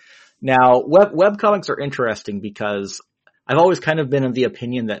webcomic. Now, webcomics are interesting because I've always kind of been of the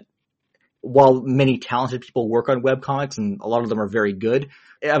opinion that while many talented people work on webcomics, and a lot of them are very good,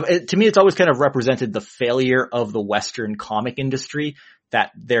 to me it's always kind of represented the failure of the Western comic industry,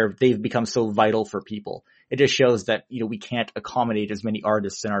 that they've become so vital for people. It just shows that, we can't accommodate as many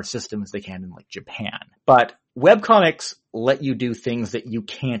artists in our system as they can in, like, Japan. But webcomics let you do things that you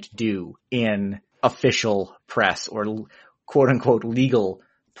can't do in official press or quote unquote legal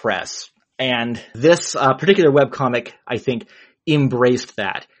press. And this particular webcomic, I think, embraced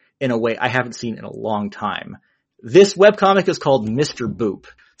that in a way I haven't seen in a long time. This webcomic is called Mr. Boop.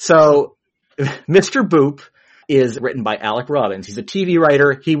 So, Mr. Boop is written by Alec Robbins. He's a TV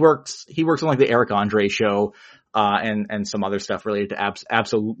writer. He works on like the Eric Andre show, and some other stuff related to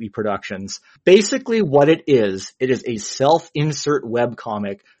Absolutely Productions. Basically what it is a self-insert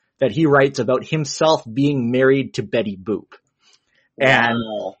webcomic that he writes about himself being married to Betty Boop. And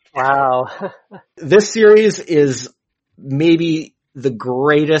wow. This series is maybe the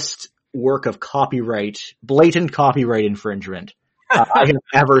greatest work of blatant copyright infringement I have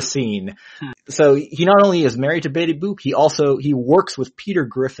ever seen. So he not only is married to Betty Boop, he works with Peter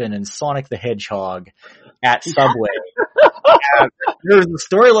Griffin and Sonic the Hedgehog at Subway. There's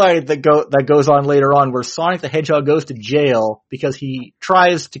a storyline that goes on later on where Sonic the Hedgehog goes to jail because he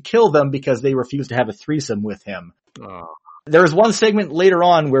tries to kill them because they refuse to have a threesome with him. Oh. There's one segment later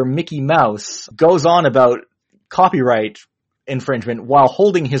on where Mickey Mouse goes on about copyright infringement while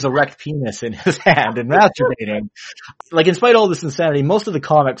holding his erect penis in his hand and masturbating. Like, in spite of all this insanity, most of the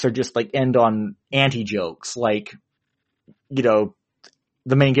comics are just like end on anti-jokes. Like, the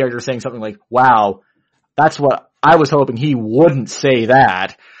main character saying something like, wow, that's what I was hoping he wouldn't say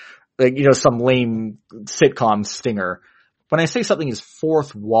that. Like, some lame sitcom stinger. When I say something is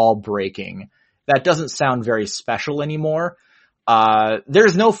fourth wall breaking, that doesn't sound very special anymore.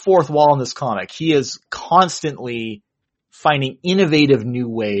 There's no fourth wall in this comic. He is constantly finding innovative new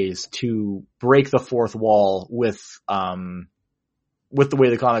ways to break the fourth wall with the way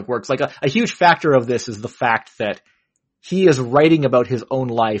the comic works. Like a huge factor of this is the fact that he is writing about his own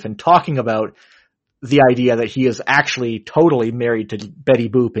life and talking about the idea that he is actually totally married to Betty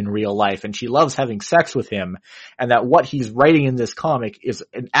Boop in real life, and she loves having sex with him, and that what he's writing in this comic is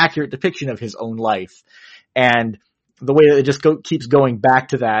an accurate depiction of his own life. And the way that it just keeps going back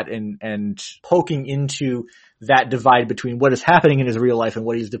to that and poking into that divide between what is happening in his real life and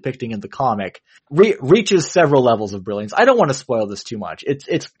what he's depicting in the comic reaches several levels of brilliance. I don't want to spoil this too much.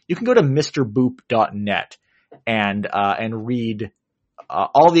 You can go to mrboop.net and read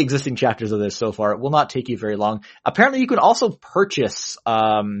all the existing chapters of this so far. It will not take you very long. Apparently you can also purchase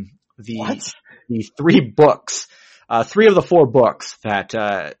the 3 books, 3 of the 4 books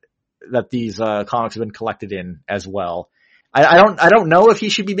that these comics have been collected in as well. I don't know if he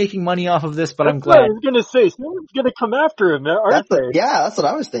should be making money off of this, but I'm glad. I was going to say, someone's going to come after him, aren't they? Yeah, that's what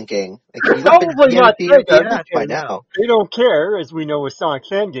I was thinking. Like, he's Probably not Sega by now. They don't care, as we know with Sonic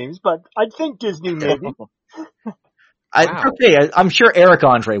fan games, but I'd think Disney maybe. Okay, I'm sure Eric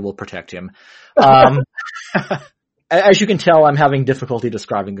Andre will protect him. As you can tell, I'm having difficulty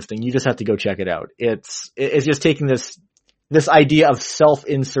describing this thing. You just have to go check it out. It's just taking this idea of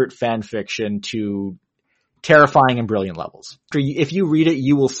self-insert fan fiction to terrifying and brilliant levels. If you read it,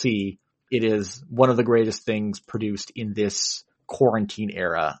 you will see it is one of the greatest things produced in this quarantine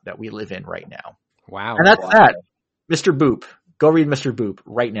era that we live in right now. Wow. And that's that. Mr. Boop. Go read Mr. Boop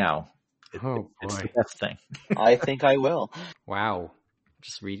right now. It's the best thing. I think I will. Wow.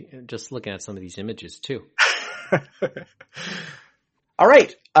 Just looking at some of these images too. All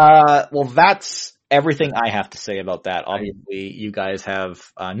right. Well, that's everything I have to say about that. Obviously, you guys have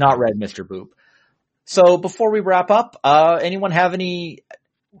not read Mr. Boop. So before we wrap up, anyone have any,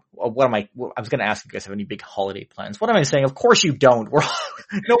 I was going to ask if you guys have any big holiday plans. What am I saying? Of course you don't.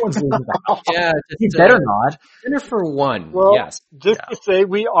 No one's leaving the house. Yeah, you better not. Dinner for one. Well, yes. Just to say,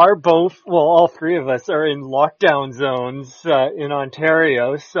 we are both, all 3 of us are in lockdown zones, in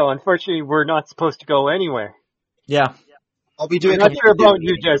Ontario. So unfortunately, we're not supposed to go anywhere. Yeah. I'll be doing. I'm not sure about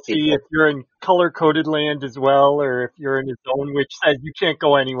you, Jesse, if you're in color-coded land as well, or if you're in a zone which says you can't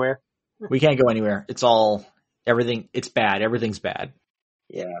go anywhere. We can't go anywhere. It's everything, it's bad. Everything's bad.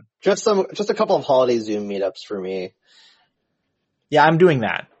 Yeah. Just a couple of holiday Zoom meetups for me. Yeah, I'm doing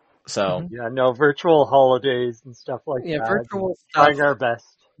that. So. Yeah, no, virtual holidays and stuff like that. Yeah, virtual stuff. Trying our best.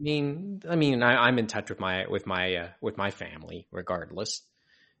 I mean, I'm in touch with my family regardless.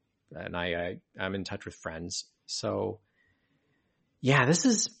 And I'm in touch with friends. So yeah, this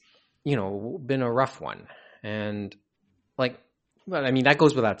is, been a rough one. And that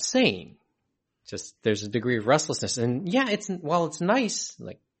goes without saying. Just there's a degree of restlessness, and yeah, it's nice.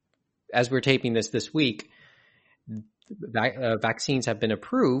 Like as we're taping this week, vaccines have been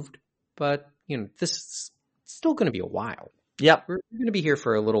approved, but this is still going to be a while. Yep, we're going to be here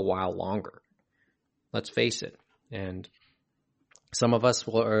for a little while longer. Let's face it. And some of us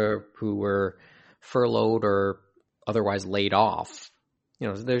who were furloughed or otherwise laid off,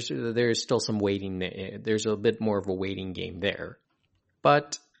 there's still some waiting. There's a bit more of a waiting game there,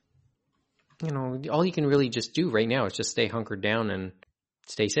 but. All you can really just do right now is just stay hunkered down and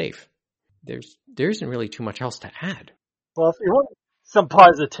stay safe. There isn't really too much else to add. Well, if you want some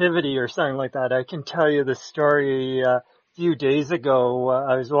positivity or something like that, I can tell you the story. A few days ago,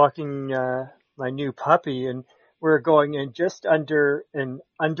 I was walking my new puppy, and we were going in just under an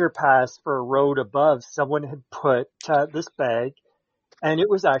underpass for a road above. Someone had put this bag, and it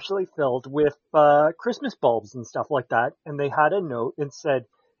was actually filled with Christmas bulbs and stuff like that. And they had a note and said,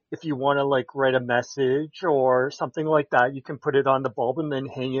 if you want to write a message or something like that, you can put it on the bulb and then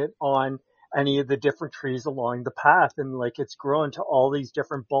hang it on any of the different trees along the path. And it's grown to all these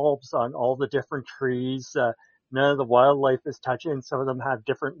different bulbs on all the different trees. None of the wildlife is touching. Some of them have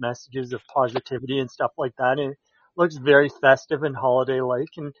different messages of positivity and stuff like that. And it looks very festive and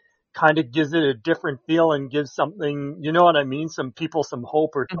holiday-like and kind of gives it a different feel and gives something, you know what I mean? Some people some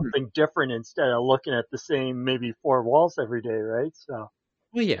hope or something different instead of looking at the same maybe 4 walls every day, right? So.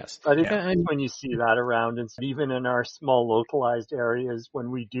 Well, yes. I think when you see that around, and even in our small localized areas, when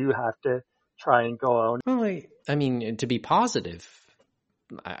we do have to try and go out. Well, to be positive,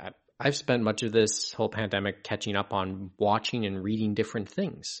 I've spent much of this whole pandemic catching up on watching and reading different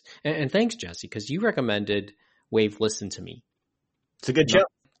things. And thanks, Jesse, because you recommended Wave Listen to Me. It's a good show.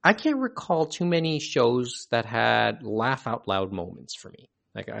 I can't recall too many shows that had laugh out loud moments for me.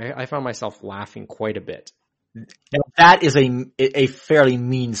 I found myself laughing quite a bit. Now, that is a fairly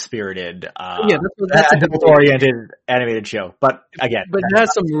mean-spirited, that's adult-oriented animated show. But again, it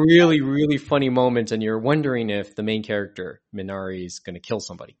has some really, really funny moments, and you're wondering if the main character Minari is going to kill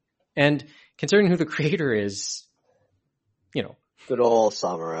somebody. And considering who the creator is, good old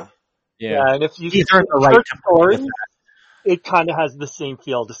Samura. Yeah, and if you see stories, it kind of has the same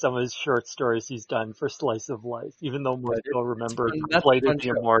feel to some of his short stories he's done for Slice of Life, even though most people remember Blade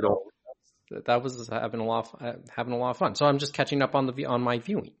the Immortal. That was having a lot of fun. So I'm just catching up on my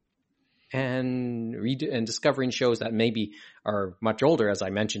viewing and discovering shows that maybe are much older, as I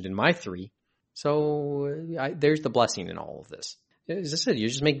mentioned in my 3, So there's the blessing in all of this. As I said, you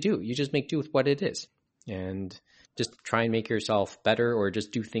just make do. You just make do with what it is. And just try and make yourself better, or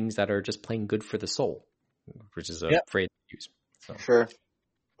just do things that are just plain good for the soul, which is a phrase to use. So. Sure.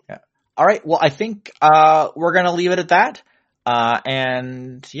 Yeah. All right. Well, I think we're going to leave it at that.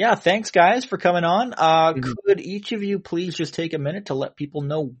 And yeah, thanks guys for coming on. Could each of you please just take a minute to let people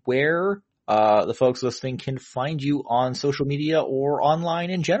know where the folks listening can find you on social media or online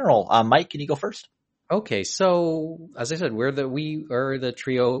in general? Mike, can you go first? Okay, so as I said, we are the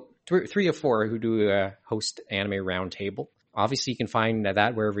trio, 3 of 4 who do host Anime Roundtable. Obviously, you can find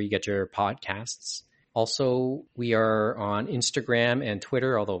that wherever you get your podcasts. Also, we are on Instagram and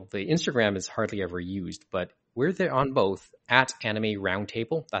Twitter, although the Instagram is hardly ever used, but we're there on both at Anime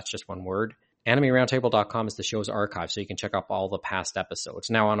Roundtable. That's just one word. AnimeRoundtable.com is the show's archive, so you can check up all the past episodes.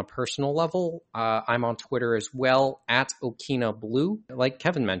 Now, on a personal level, I'm on Twitter as well, at Okina Blue. Like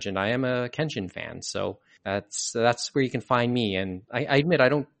Kevin mentioned, I am a Kenshin fan, so that's where you can find me. And I admit I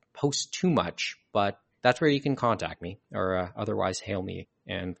don't post too much, but that's where you can contact me, or otherwise hail me,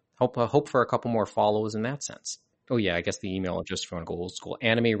 and hope for a couple more follows in that sense. Oh yeah, I guess the email address, if you want to go old school,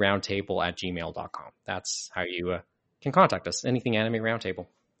 animeroundtable@gmail.com. That's how you can contact us. Anything Anime Roundtable.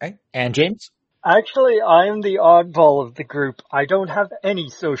 Okay. And James? Actually, I'm the oddball of the group. I don't have any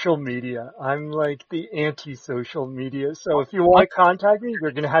social media. I'm like the anti-social media. So if you want to contact me,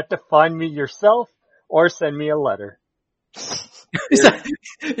 you're going to have to find me yourself or send me a letter.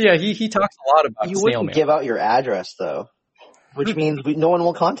 Yeah, he talks a lot about You snail wouldn't mail. give out your address though, which means no one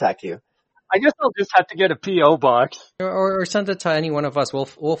will contact you. I guess I'll just have to get a P.O. box. Or send it to any one of us.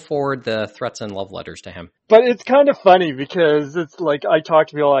 We'll forward the threats and love letters to him. But it's kind of funny because it's like I talk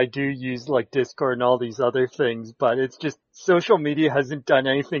to people, I do use like Discord and all these other things, but it's just social media hasn't done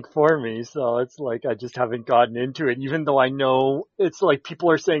anything for me. So it's like I just haven't gotten into it, even though I know it's like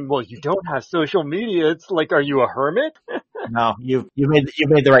people are saying, well, you don't have social media. It's like, are you a hermit? No, you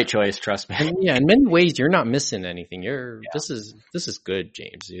made the right choice. Trust me. And yeah, in many ways, you're not missing anything. This is good,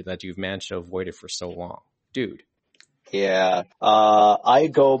 James, that you've managed to avoid it for so long, dude. Yeah. I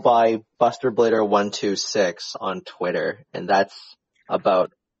go by BusterBlader126 on Twitter, and that's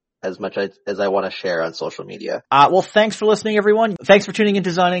about as much as I want to share on social media. Well, thanks for listening, everyone. Thanks for tuning into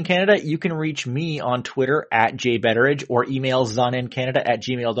Zon in Canada. You can reach me on Twitter at jbetteridge or email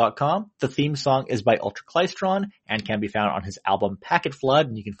zonincanada@gmail.com. The theme song is by Ultraclystron and can be found on his album Packet Flood,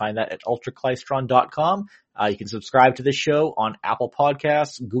 and you can find that at ultraclystron.com. You can subscribe to this show on Apple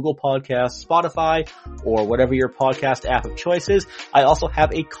Podcasts, Google Podcasts, Spotify, or whatever your podcast app of choice is. I also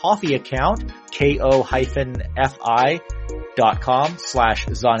have a Ko-fi account,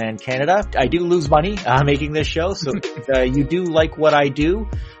 ko-fi.com/ZonAndCanada. I do lose money making this show, so if you do like what I do,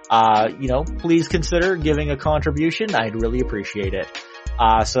 please consider giving a contribution. I'd really appreciate it.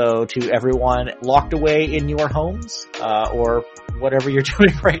 So to everyone locked away in your homes, or whatever you're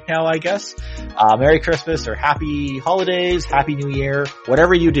doing right now, I guess, Merry Christmas or Happy Holidays, Happy New Year,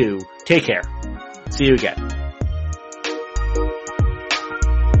 whatever you do, take care. See you again.